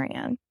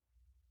experience.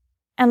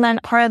 And then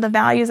part of the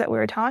values that we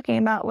were talking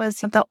about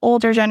was the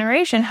older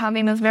generation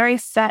having this very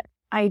set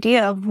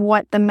idea of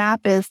what the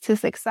map is to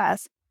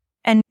success.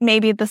 And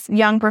maybe this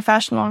young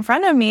professional in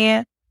front of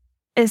me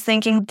is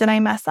thinking, did I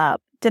mess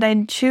up? Did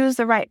I choose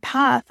the right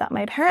path that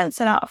my parents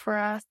set out for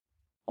us?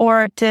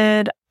 Or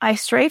did I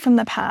stray from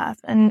the path?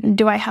 And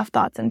do I have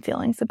thoughts and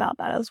feelings about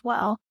that as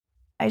well?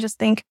 I just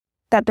think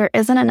that there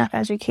isn't enough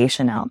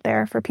education out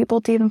there for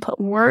people to even put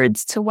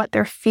words to what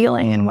they're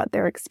feeling and what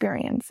they're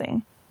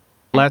experiencing.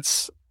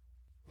 Let's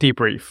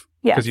debrief,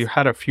 because Yes. you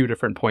had a few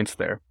different points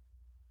there.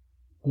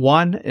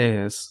 One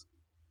is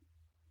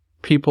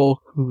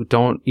people who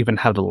don't even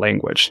have the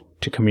language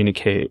to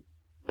communicate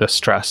the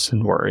stress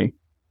and worry.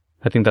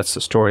 I think that's the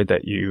story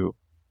that you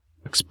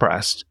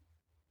expressed.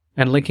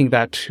 And linking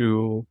that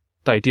to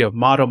the idea of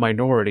model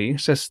minority,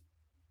 it's just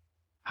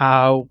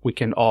how we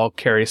can all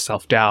carry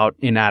self-doubt,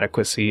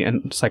 inadequacy,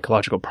 and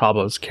psychological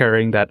problems,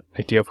 carrying that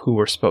idea of who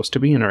we're supposed to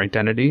be in our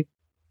identity,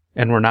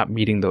 and we're not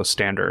meeting those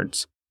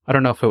standards. I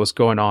don't know if it was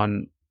going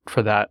on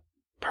for that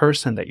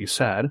person that you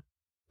said,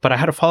 but I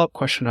had a follow-up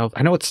question of,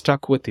 I know it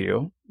stuck with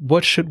you.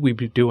 What should we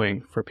be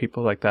doing for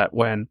people like that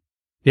when,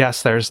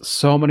 yes, there's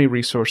so many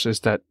resources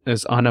that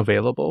is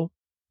unavailable,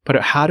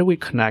 but how do we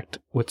connect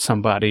with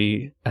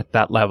somebody at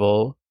that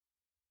level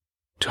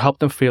to help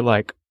them feel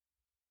like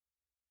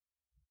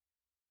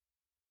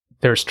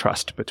there's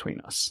trust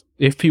between us?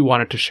 If you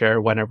wanted to share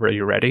whenever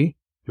you're ready,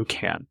 you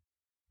can.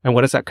 And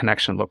what does that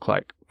connection look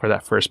like for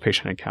that first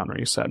patient encounter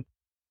you said?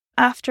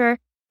 After,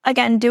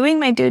 again, doing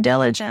my due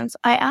diligence,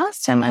 I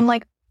asked him, I'm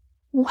like,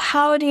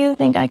 how do you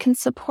think I can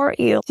support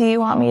you? Do you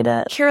want me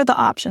to hear the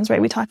options,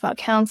 right? We talk about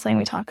counseling,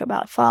 we talk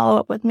about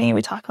follow-up with me,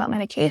 we talk about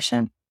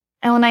medication.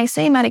 And when I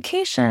say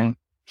medication,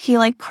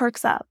 he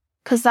perks up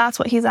because that's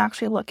what he's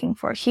actually looking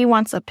for. He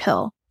wants a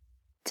pill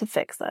to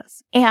fix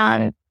this.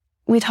 And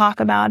we talk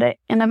about it.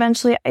 And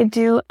eventually I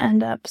do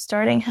end up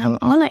starting him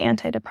on an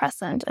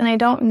antidepressant. And I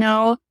don't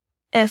know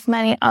if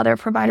many other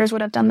providers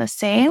would have done the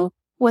same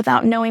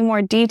without knowing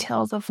more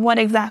details of what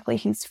exactly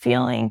he's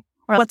feeling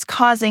or what's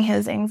causing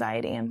his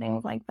anxiety and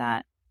things like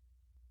that.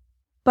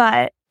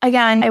 But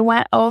again, I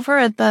went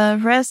over the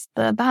risks,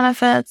 the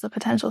benefits, the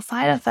potential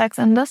side effects,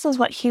 and this is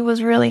what he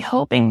was really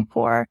hoping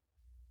for.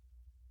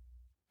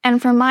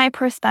 And from my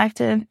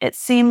perspective, it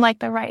seemed like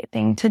the right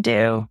thing to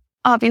do,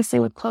 obviously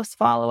with close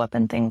follow-up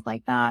and things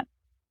like that.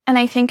 And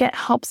I think it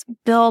helps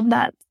build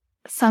that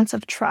sense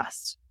of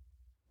trust,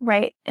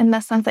 right? In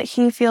the sense that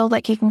he feels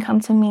like he can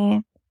come to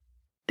me.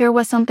 There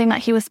was something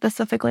that he was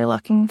specifically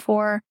looking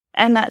for,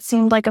 and that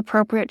seemed like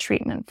appropriate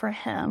treatment for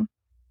him.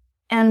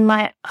 And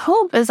my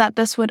hope is that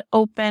this would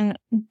open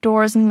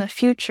doors in the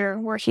future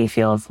where he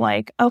feels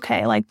like,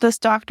 okay, like this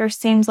doctor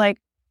seems like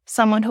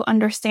someone who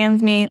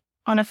understands me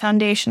on a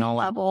foundational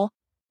level.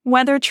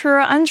 Whether true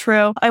or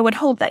untrue, I would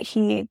hope that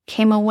he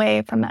came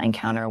away from that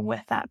encounter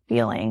with that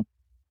feeling.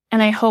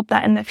 And I hope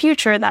that in the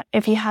future, that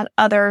if he had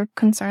other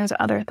concerns or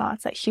other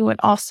thoughts, that he would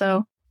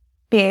also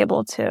be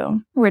able to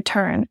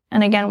return.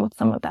 And again, with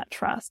some of that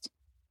trust.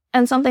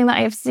 And something that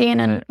I've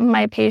seen in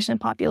my patient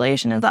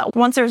population is that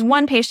once there's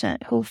one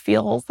patient who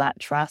feels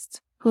that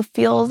trust, who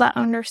feels that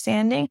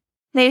understanding,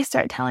 they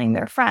start telling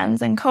their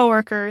friends and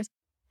coworkers.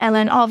 And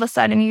then all of a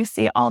sudden you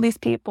see all these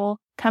people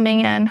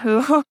coming in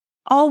who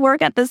all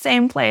work at the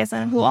same place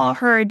and who all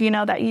heard,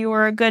 that you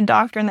were a good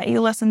doctor and that you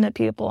listen to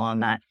people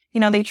and that,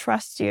 they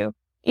trust you.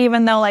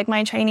 Even though like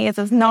my Chinese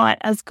is not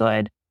as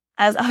good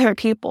as other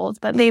people's,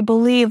 but they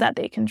believe that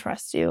they can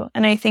trust you.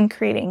 And I think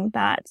creating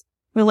that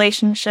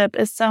relationship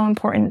is so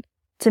important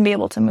to be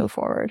able to move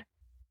forward.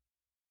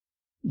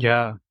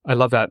 Yeah, I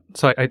love that.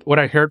 So what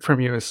I heard from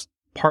you is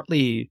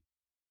partly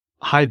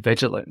high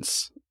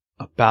vigilance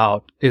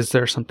about, is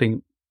there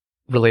something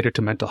related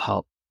to mental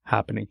health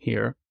happening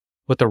here?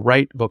 With the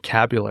right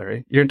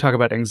vocabulary, you're going to talk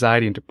about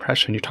anxiety and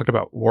depression. You talked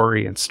about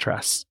worry and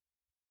stress.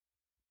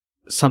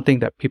 Something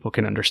that people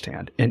can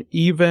understand. And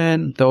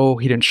even though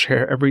he didn't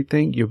share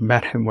everything, you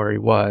met him where he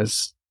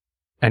was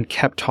and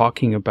kept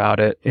talking about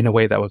it in a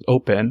way that was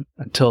open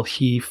until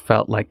he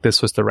felt like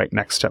this was the right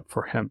next step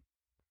for him.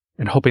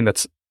 And hoping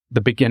that's the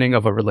beginning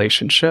of a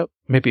relationship.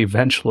 Maybe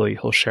eventually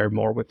he'll share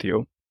more with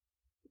you,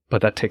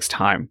 but that takes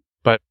time.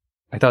 But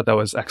I thought that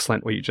was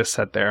excellent what you just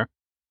said there.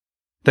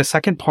 The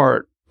second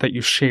part that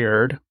you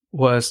shared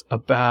was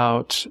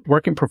about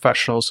working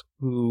professionals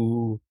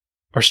who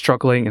are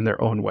struggling in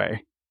their own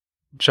way,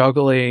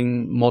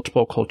 juggling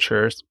multiple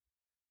cultures,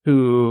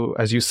 who,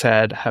 as you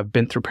said, have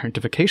been through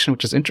parentification,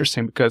 which is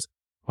interesting because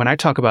when I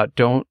talk about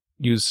don't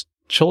use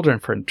children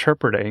for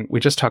interpreting, we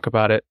just talk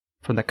about it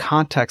from the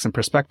context and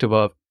perspective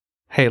of,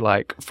 hey,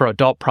 like for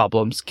adult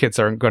problems, kids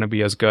aren't going to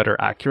be as good or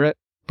accurate,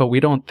 but we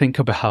don't think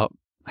about,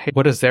 hey,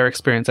 what is their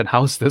experience and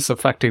how is this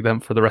affecting them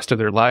for the rest of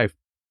their life,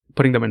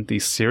 putting them in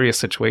these serious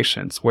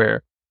situations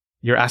where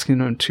you're asking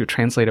them to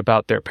translate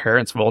about their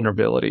parents'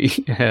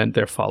 vulnerability and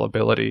their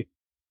fallibility,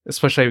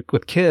 especially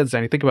with kids.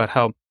 And you think about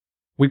how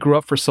we grew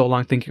up for so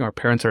long thinking our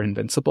parents are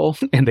invincible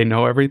and they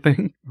know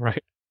everything,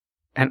 right?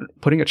 And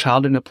putting a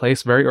child in a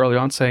place very early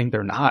on saying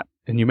they're not,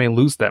 and you may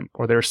lose them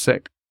or they're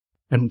sick.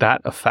 And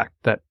that effect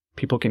that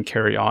people can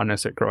carry on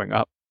as they're growing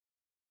up.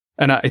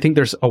 And I think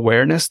there's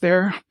awareness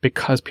there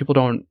because people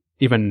don't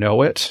even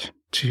know it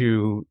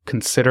to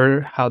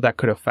consider how that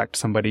could affect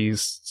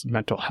somebody's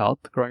mental health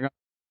growing up.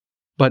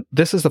 But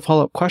this is the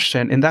follow-up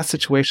question. In that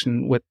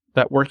situation with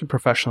that working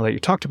professional that you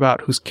talked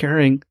about who's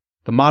carrying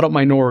the model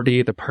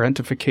minority, the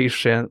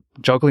parentification,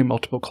 juggling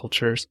multiple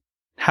cultures,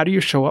 how do you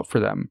show up for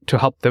them to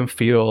help them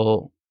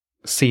feel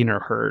seen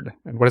or heard?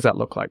 And what does that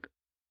look like?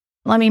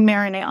 Let me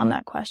marinate on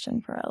that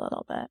question for a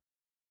little bit.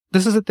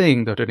 This is the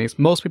thing, though, Denise.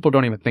 Most people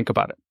don't even think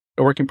about it.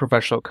 A working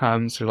professional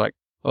comes, you're like,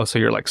 oh, so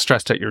you're like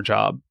stressed at your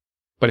job.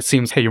 But it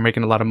seems, hey, you're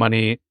making a lot of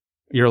money.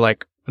 You're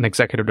like an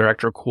executive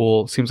director.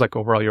 Cool. Seems like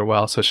overall you're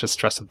well. So it's just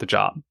stress of the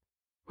job.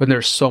 When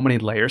there's so many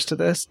layers to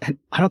this, and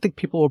I don't think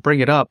people will bring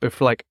it up if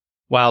like,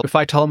 wow, if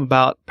I tell them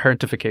about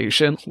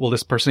parentification, will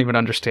this person even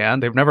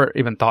understand? They've never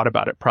even thought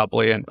about it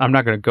probably. And I'm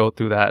not going to go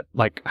through that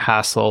like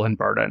hassle and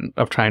burden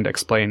of trying to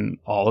explain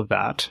all of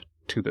that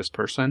to this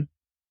person.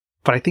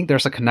 But I think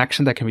there's a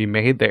connection that can be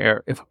made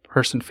there if a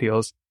person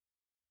feels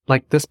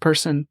like this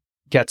person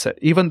gets it.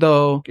 Even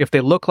though if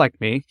they look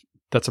like me,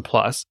 that's a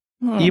plus.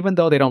 Even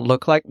though they don't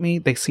look like me,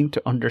 they seem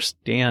to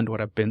understand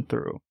what I've been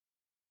through.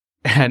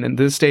 And in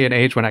this day and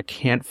age when I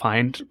can't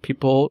find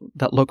people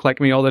that look like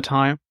me all the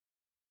time,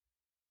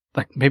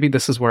 like maybe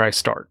this is where I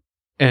start.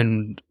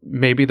 And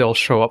maybe they'll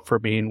show up for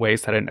me in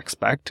ways that I didn't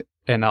expect,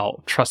 and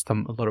I'll trust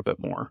them a little bit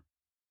more.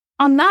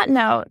 On that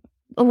note,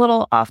 a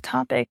little off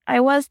topic, I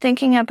was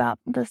thinking about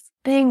this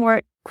thing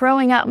where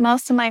growing up,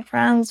 most of my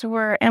friends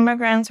were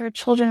immigrants or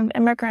children of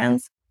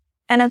immigrants.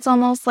 And it's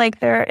almost like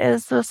there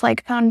is this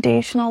like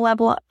foundational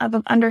level of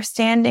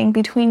understanding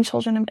between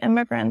children of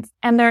immigrants.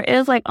 And there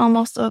is like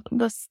almost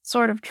this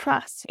sort of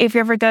trust. If you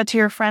ever go to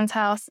your friend's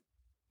house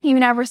You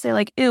never say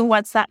like, ew,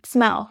 what's that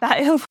smell? That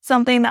is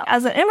something that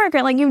as an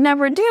immigrant, like you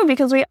never do,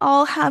 because we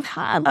all have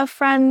had a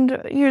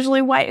friend,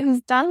 usually white,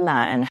 who's done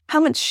that, and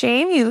how much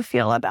shame you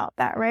feel about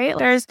that, right?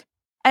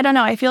 I don't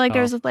know, I feel like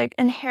there's this like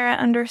inherent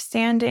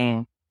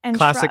understanding and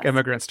classic trust.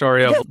 immigrant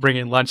story of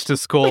bringing lunch to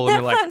school and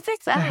you're like, Exactly.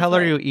 what the hell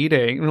are you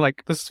eating? And we're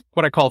like, this is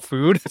what I call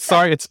food.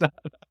 Sorry, it's not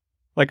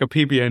like a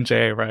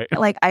PB&J, right?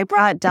 Like I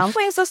brought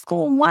dumplings to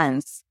school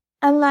once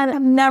and then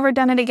I've never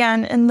done it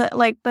again in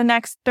the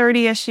next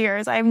 30-ish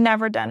years. I've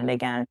never done it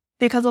again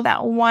because of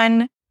that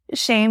one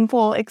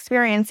shameful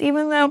experience,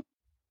 even though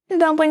the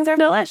dumplings are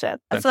delicious.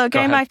 So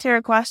getting back to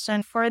your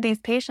question for these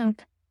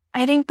patients,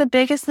 I think the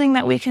biggest thing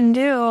that we can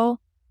do,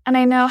 and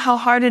I know how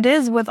hard it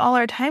is with all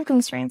our time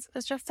constraints,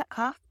 is just to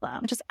ask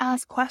them, just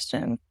ask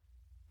questions.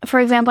 For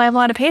example, I have a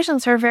lot of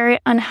patients who are very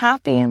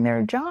unhappy in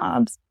their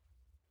jobs.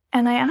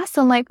 And I ask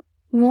them, like,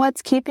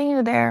 what's keeping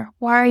you there?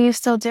 Why are you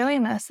still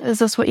doing this? Is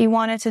this what you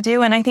wanted to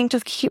do? And I think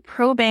just keep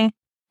probing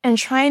and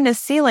trying to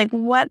see like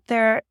what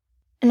their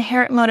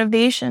inherent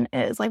motivation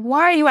is. Like,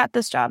 why are you at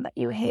this job that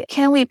you hate?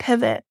 Can we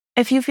pivot?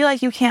 If you feel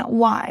like you can't,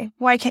 why?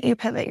 Why can't you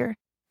pivot? You're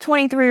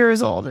 23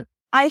 years old.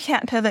 I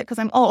can't pivot because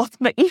I'm old,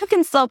 but you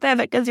can still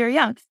pivot because you're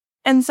young.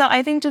 And so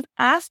I think just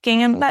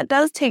asking, and that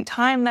does take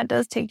time, that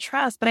does take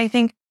trust, but I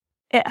think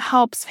it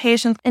helps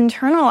patients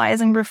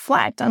internalize and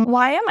reflect on,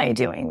 why am I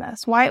doing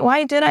this?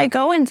 Why did I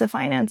go into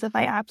finance if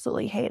I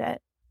absolutely hate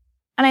it?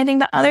 And I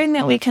think the other thing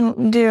that we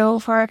can do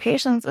for our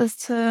patients is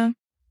to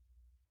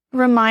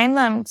remind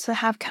them to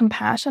have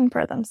compassion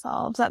for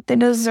themselves, that they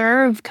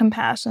deserve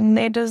compassion.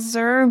 They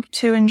deserve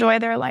to enjoy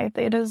their life.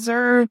 They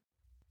deserve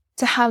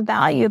to have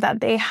value, that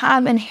they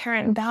have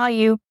inherent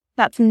value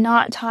that's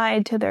not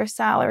tied to their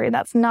salary,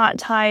 that's not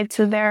tied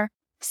to their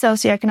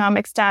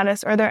socioeconomic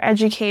status or their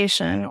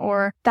education,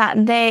 or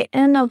that they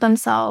in of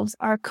themselves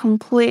are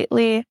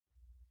completely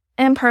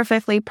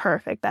imperfectly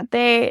perfect, that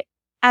they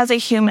as a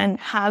human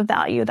have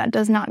value that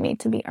does not need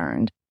to be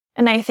earned.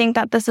 And I think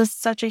that this is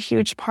such a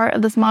huge part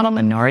of this model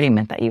minority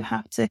myth, that you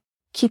have to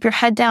keep your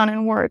head down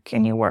and work,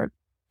 and you work.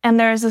 And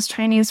there's this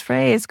Chinese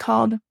phrase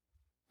called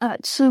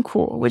吃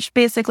苦, which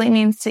basically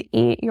means to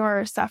eat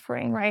your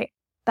suffering, right?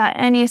 That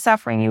any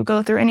suffering you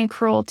go through, any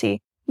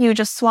cruelty, you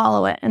just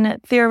swallow it and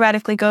it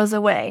theoretically goes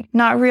away,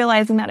 not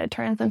realizing that it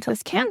turns into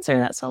this cancer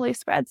that slowly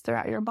spreads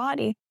throughout your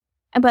body.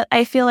 But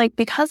I feel like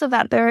because of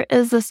that, there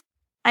is this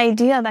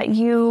idea that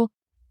you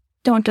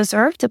don't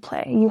deserve to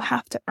play. You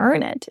have to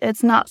earn it.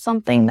 It's not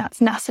something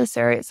that's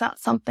necessary. It's not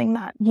something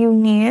that you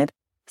need.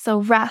 So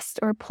rest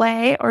or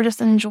play or just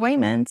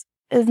enjoyment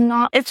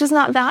it's just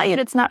not valued.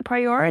 It's not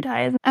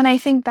prioritized. And I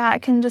think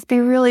that can just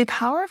be really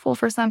powerful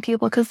for some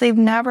people because they've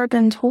never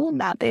been told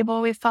that. They've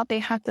always thought they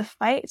had to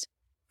fight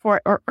for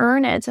it or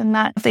earn it. And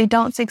that if they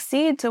don't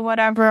succeed to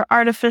whatever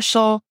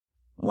artificial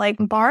like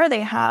bar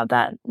they have,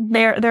 that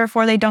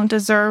therefore they don't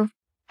deserve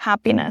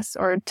happiness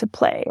or to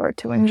play or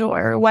to enjoy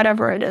or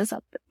whatever it is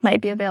that might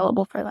be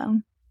available for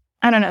them.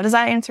 I don't know. Does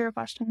that answer your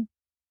question?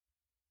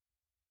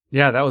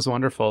 Yeah, that was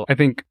wonderful. I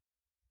think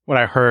what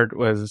I heard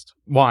was,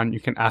 one, you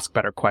can ask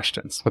better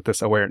questions with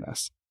this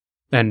awareness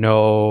and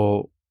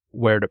know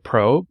where to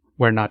probe,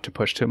 where not to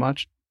push too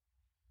much.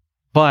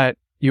 But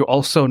you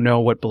also know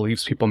what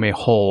beliefs people may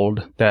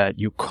hold that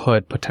you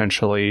could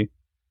potentially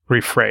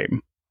reframe,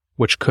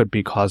 which could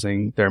be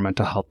causing their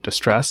mental health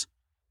distress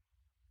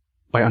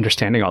by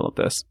understanding all of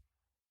this.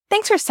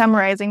 Thanks for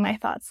summarizing my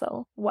thoughts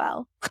so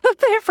well.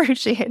 I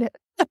appreciate it.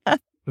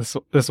 This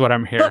is what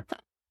I'm here.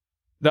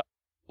 The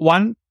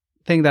one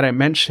thing that I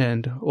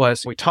mentioned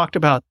was we talked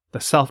about the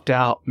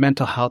self-doubt,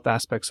 mental health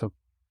aspects of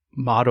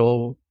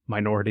model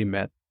minority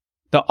myth.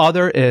 The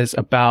other is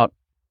about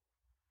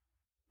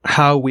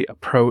how we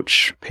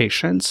approach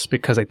patients,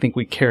 because I think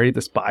we carry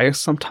this bias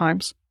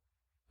sometimes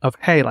of,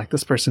 hey, like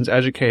this person's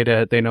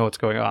educated, they know what's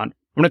going on.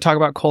 I'm going to talk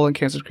about colon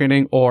cancer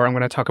screening, or I'm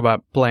going to talk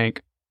about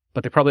blank,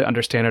 but they probably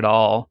understand it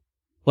all.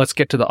 Let's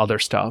get to the other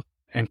stuff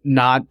and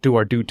not do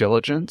our due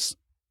diligence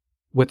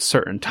with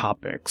certain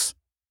topics.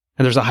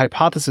 And there's a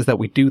hypothesis that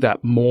we do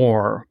that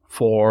more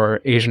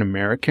for Asian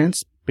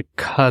Americans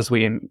because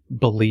we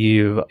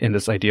believe in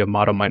this idea of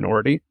model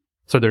minority.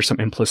 So there's some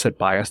implicit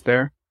bias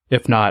there,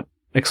 if not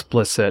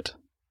explicit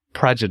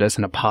prejudice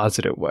in a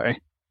positive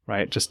way,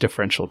 right? Just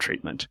differential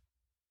treatment.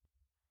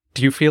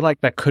 Do you feel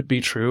like that could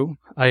be true?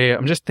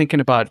 I'm just thinking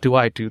about, do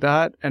I do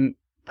that? And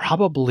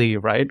probably,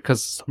 right?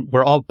 Because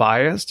we're all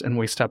biased and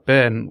we step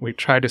in, we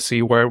try to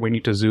see where we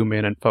need to zoom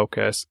in and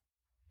focus.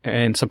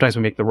 And sometimes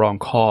we make the wrong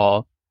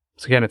call.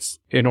 So again, it's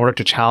in order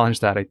to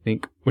challenge that, I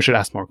think we should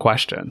ask more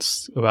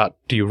questions about,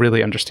 do you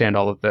really understand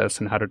all of this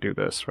and how to do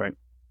this, right?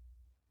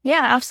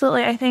 Yeah,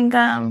 absolutely. I think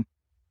I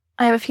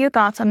have a few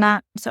thoughts on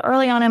that. So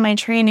early on in my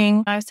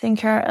training, I was taking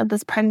care of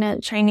this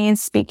pregnant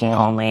Chinese speaking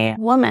only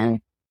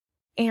woman.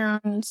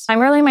 And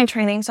I'm early in my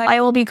training, so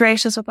I will be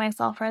gracious with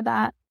myself for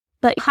that.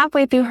 But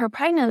halfway through her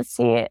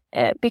pregnancy,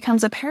 it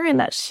becomes apparent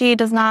that she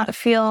does not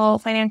feel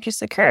financially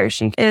secure.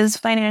 She is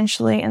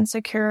financially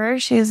insecure.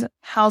 She's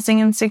housing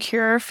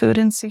insecure, food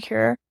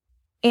insecure,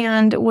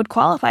 and would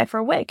qualify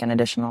for WIC and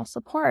additional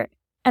support.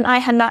 And I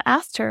had not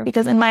asked her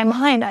because in my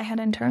mind, I had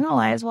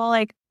internalized, well,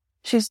 like,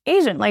 she's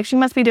Asian, like, she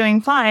must be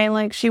doing fine.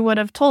 Like, she would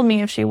have told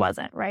me if she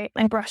wasn't, right?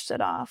 And brushed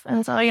it off.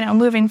 And so,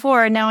 moving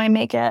forward, now I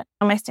make it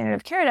my standard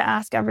of care to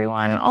ask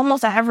everyone,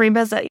 almost at every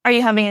visit, are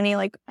you having any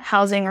like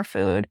housing or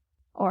food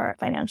or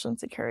financial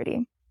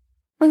insecurity?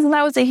 And so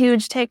that was a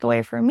huge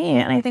takeaway for me.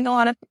 And I think a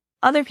lot of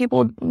other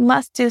people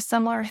must do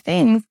similar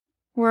things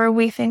where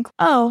we think,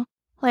 oh,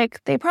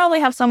 like, they probably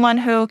have someone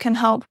who can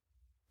help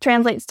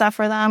translate stuff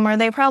for them, or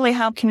they probably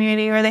have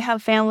community, or they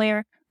have family,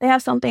 or they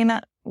have something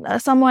that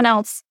someone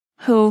else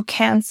who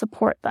can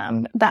support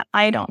them that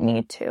I don't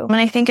need to. And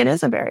I think it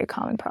is a very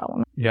common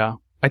problem. Yeah.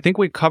 I think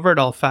we covered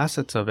all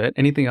facets of it.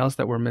 Anything else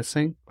that we're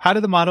missing? How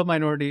did the model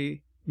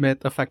minority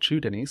myth affect you,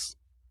 Denise?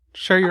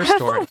 Share your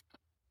story.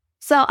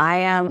 So I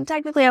am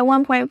technically a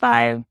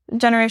 1.5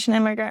 generation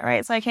immigrant,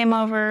 right? So I came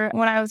over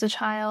when I was a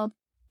child.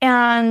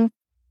 And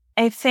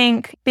I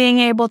think being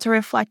able to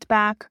reflect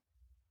back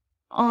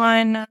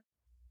on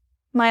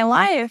my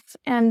life,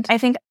 and I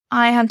think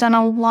I have done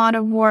a lot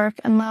of work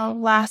in the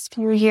last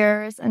few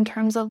years in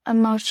terms of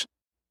emotional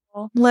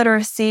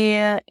literacy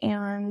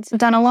and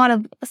done a lot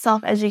of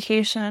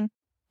self-education.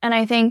 And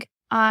I think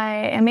I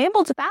am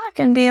able to back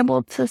and be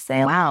able to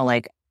say, wow,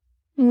 like,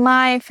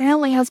 my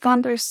family has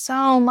gone through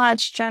so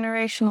much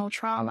generational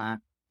trauma,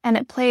 and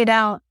it played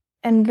out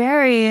in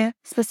very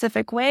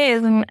specific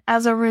ways. And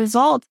as a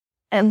result,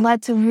 it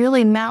led to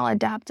really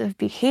maladaptive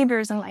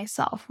behaviors in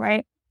myself,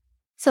 right?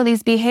 So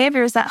these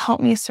behaviors that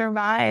helped me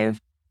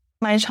survive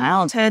my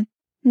childhood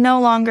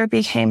no longer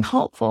became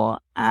helpful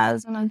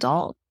as an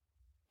adult.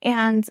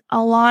 And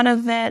a lot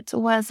of it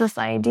was this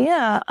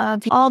idea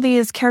of all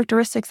these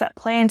characteristics that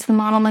play into the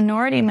model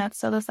minority myth.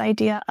 So this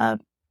idea of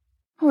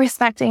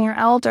respecting your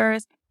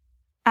elders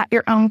at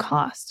your own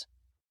cost.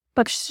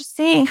 But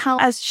seeing how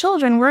as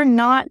children,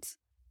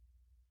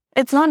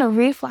 it's not a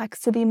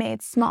reflex to be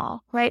made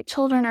small, right?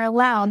 Children are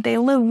loud. They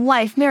live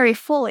life very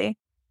fully.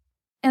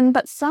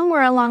 But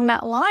somewhere along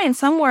that line,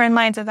 somewhere in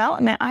my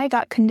development, I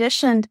got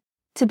conditioned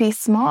to be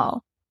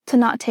small, to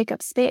not take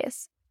up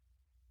space.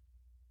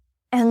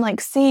 And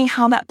like seeing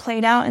how that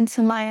played out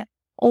into my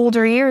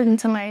older years,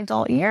 into my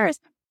adult years,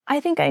 I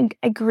think I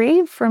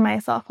grieved for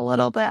myself a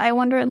little bit. I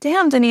wondered,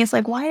 damn, Denise,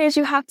 like, why did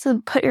you have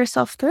to put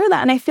yourself through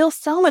that? And I feel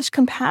so much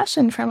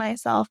compassion for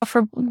myself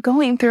for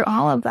going through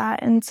all of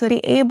that and to be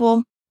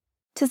able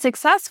to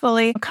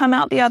successfully come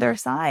out the other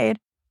side.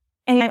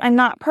 And I'm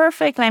not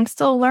perfect, and I'm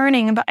still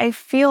learning, but I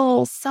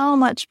feel so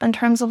much in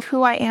terms of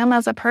who I am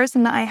as a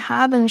person that I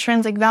have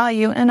intrinsic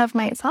value in of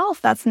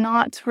myself that's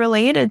not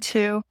related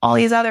to all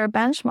these other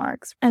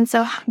benchmarks. And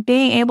so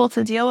being able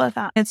to deal with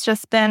that, it's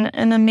just been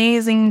an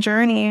amazing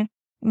journey.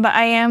 But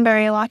I am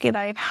very lucky that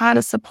I've had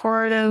a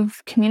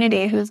supportive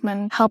community who's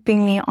been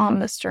helping me on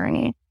this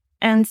journey.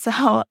 And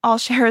so I'll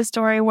share a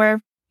story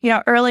where,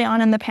 early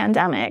on in the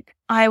pandemic,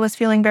 I was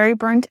feeling very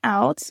burnt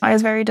out. I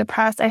was very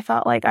depressed. I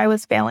felt like I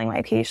was failing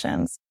my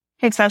patients,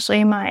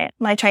 especially my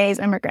Chinese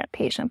immigrant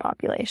patient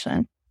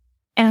population.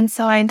 And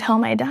so I tell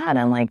my dad,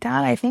 I'm like,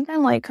 Dad, I think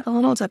I'm like a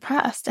little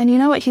depressed. And you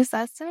know what he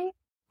says to me?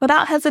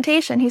 Without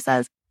hesitation, he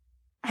says,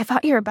 I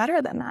thought you were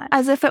better than that.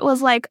 As if it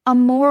was like a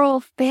moral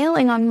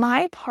failing on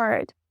my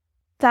part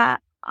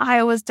that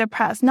I was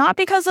depressed, not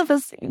because of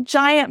this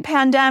giant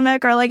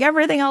pandemic or like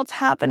everything else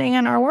happening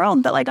in our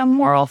world, but like a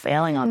moral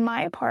failing on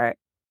my part.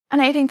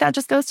 And I think that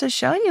just goes to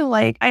show you,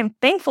 like, I don't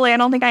think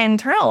I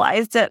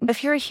internalized it.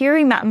 If you're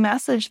hearing that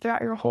message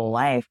throughout your whole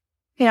life,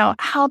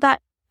 how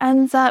that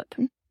ends up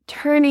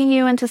turning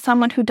you into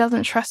someone who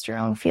doesn't trust your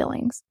own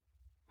feelings,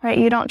 right?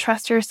 You don't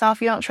trust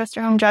yourself. You don't trust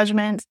your own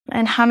judgment,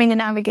 and having to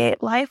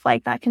navigate life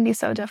like that can be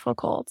so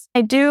difficult.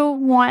 I do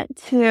want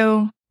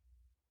to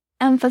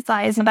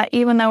emphasize that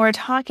even though we're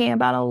talking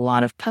about a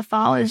lot of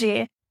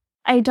pathology,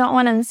 I don't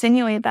want to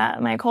insinuate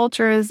that my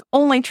culture is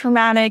only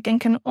traumatic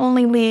and can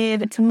only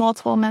lead to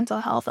multiple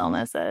mental health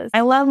illnesses.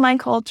 I love my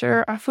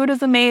culture. Our food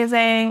is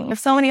amazing. We have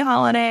so many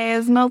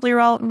holidays, mostly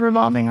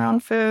revolving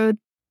around food.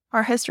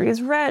 Our history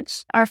is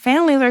rich. Our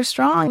families are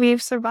strong.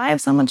 We've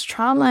survived so much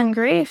trauma and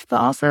grief, but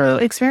also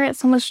experienced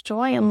so much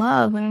joy and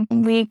love.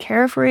 And we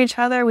care for each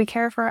other. We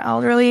care for our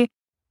elderly.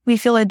 We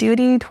feel a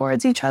duty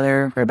towards each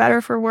other, for better,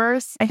 for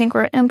worse. I think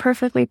we're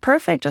imperfectly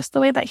perfect, just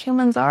the way that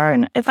humans are.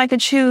 And if I could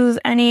choose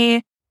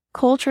any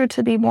culture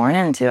to be born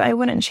into, I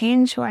wouldn't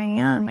change who I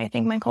am. I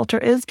think my culture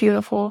is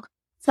beautiful.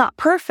 It's not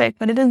perfect,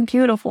 but it is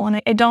beautiful. And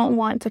I don't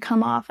want to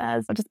come off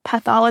as just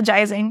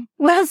pathologizing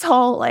this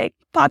whole like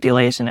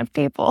population of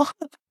people.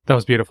 That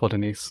was beautiful,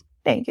 Denise.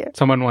 Thank you.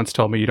 Someone once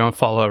told me you don't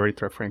follow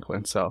Aretha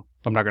Franklin, so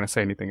I'm not going to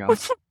say anything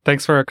else.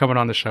 Thanks for coming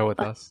on the show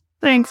with us.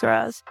 Thanks,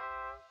 Roz.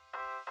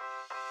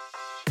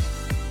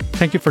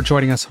 Thank you for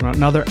joining us on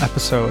another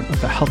episode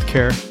of the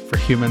Healthcare for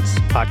Humans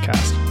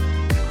podcast.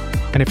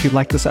 And if you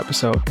like this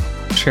episode,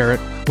 share it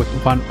with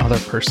one other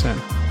person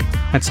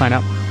and sign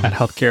up at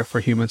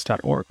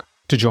healthcareforhumans.org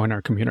to join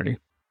our community.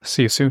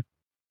 See you soon.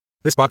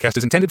 This podcast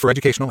is intended for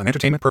educational and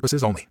entertainment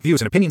purposes only. Views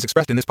and opinions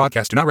expressed in this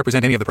podcast do not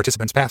represent any of the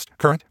participants' past,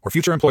 current, or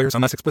future employers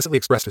unless explicitly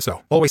expressed as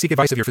so. Always seek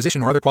advice of your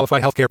physician or other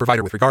qualified healthcare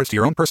provider with regards to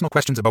your own personal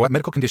questions about what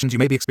medical conditions you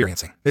may be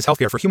experiencing. This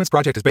Healthcare for Humans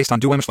project is based on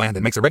Duwamish land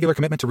and makes a regular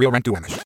commitment to real rent Duwamish.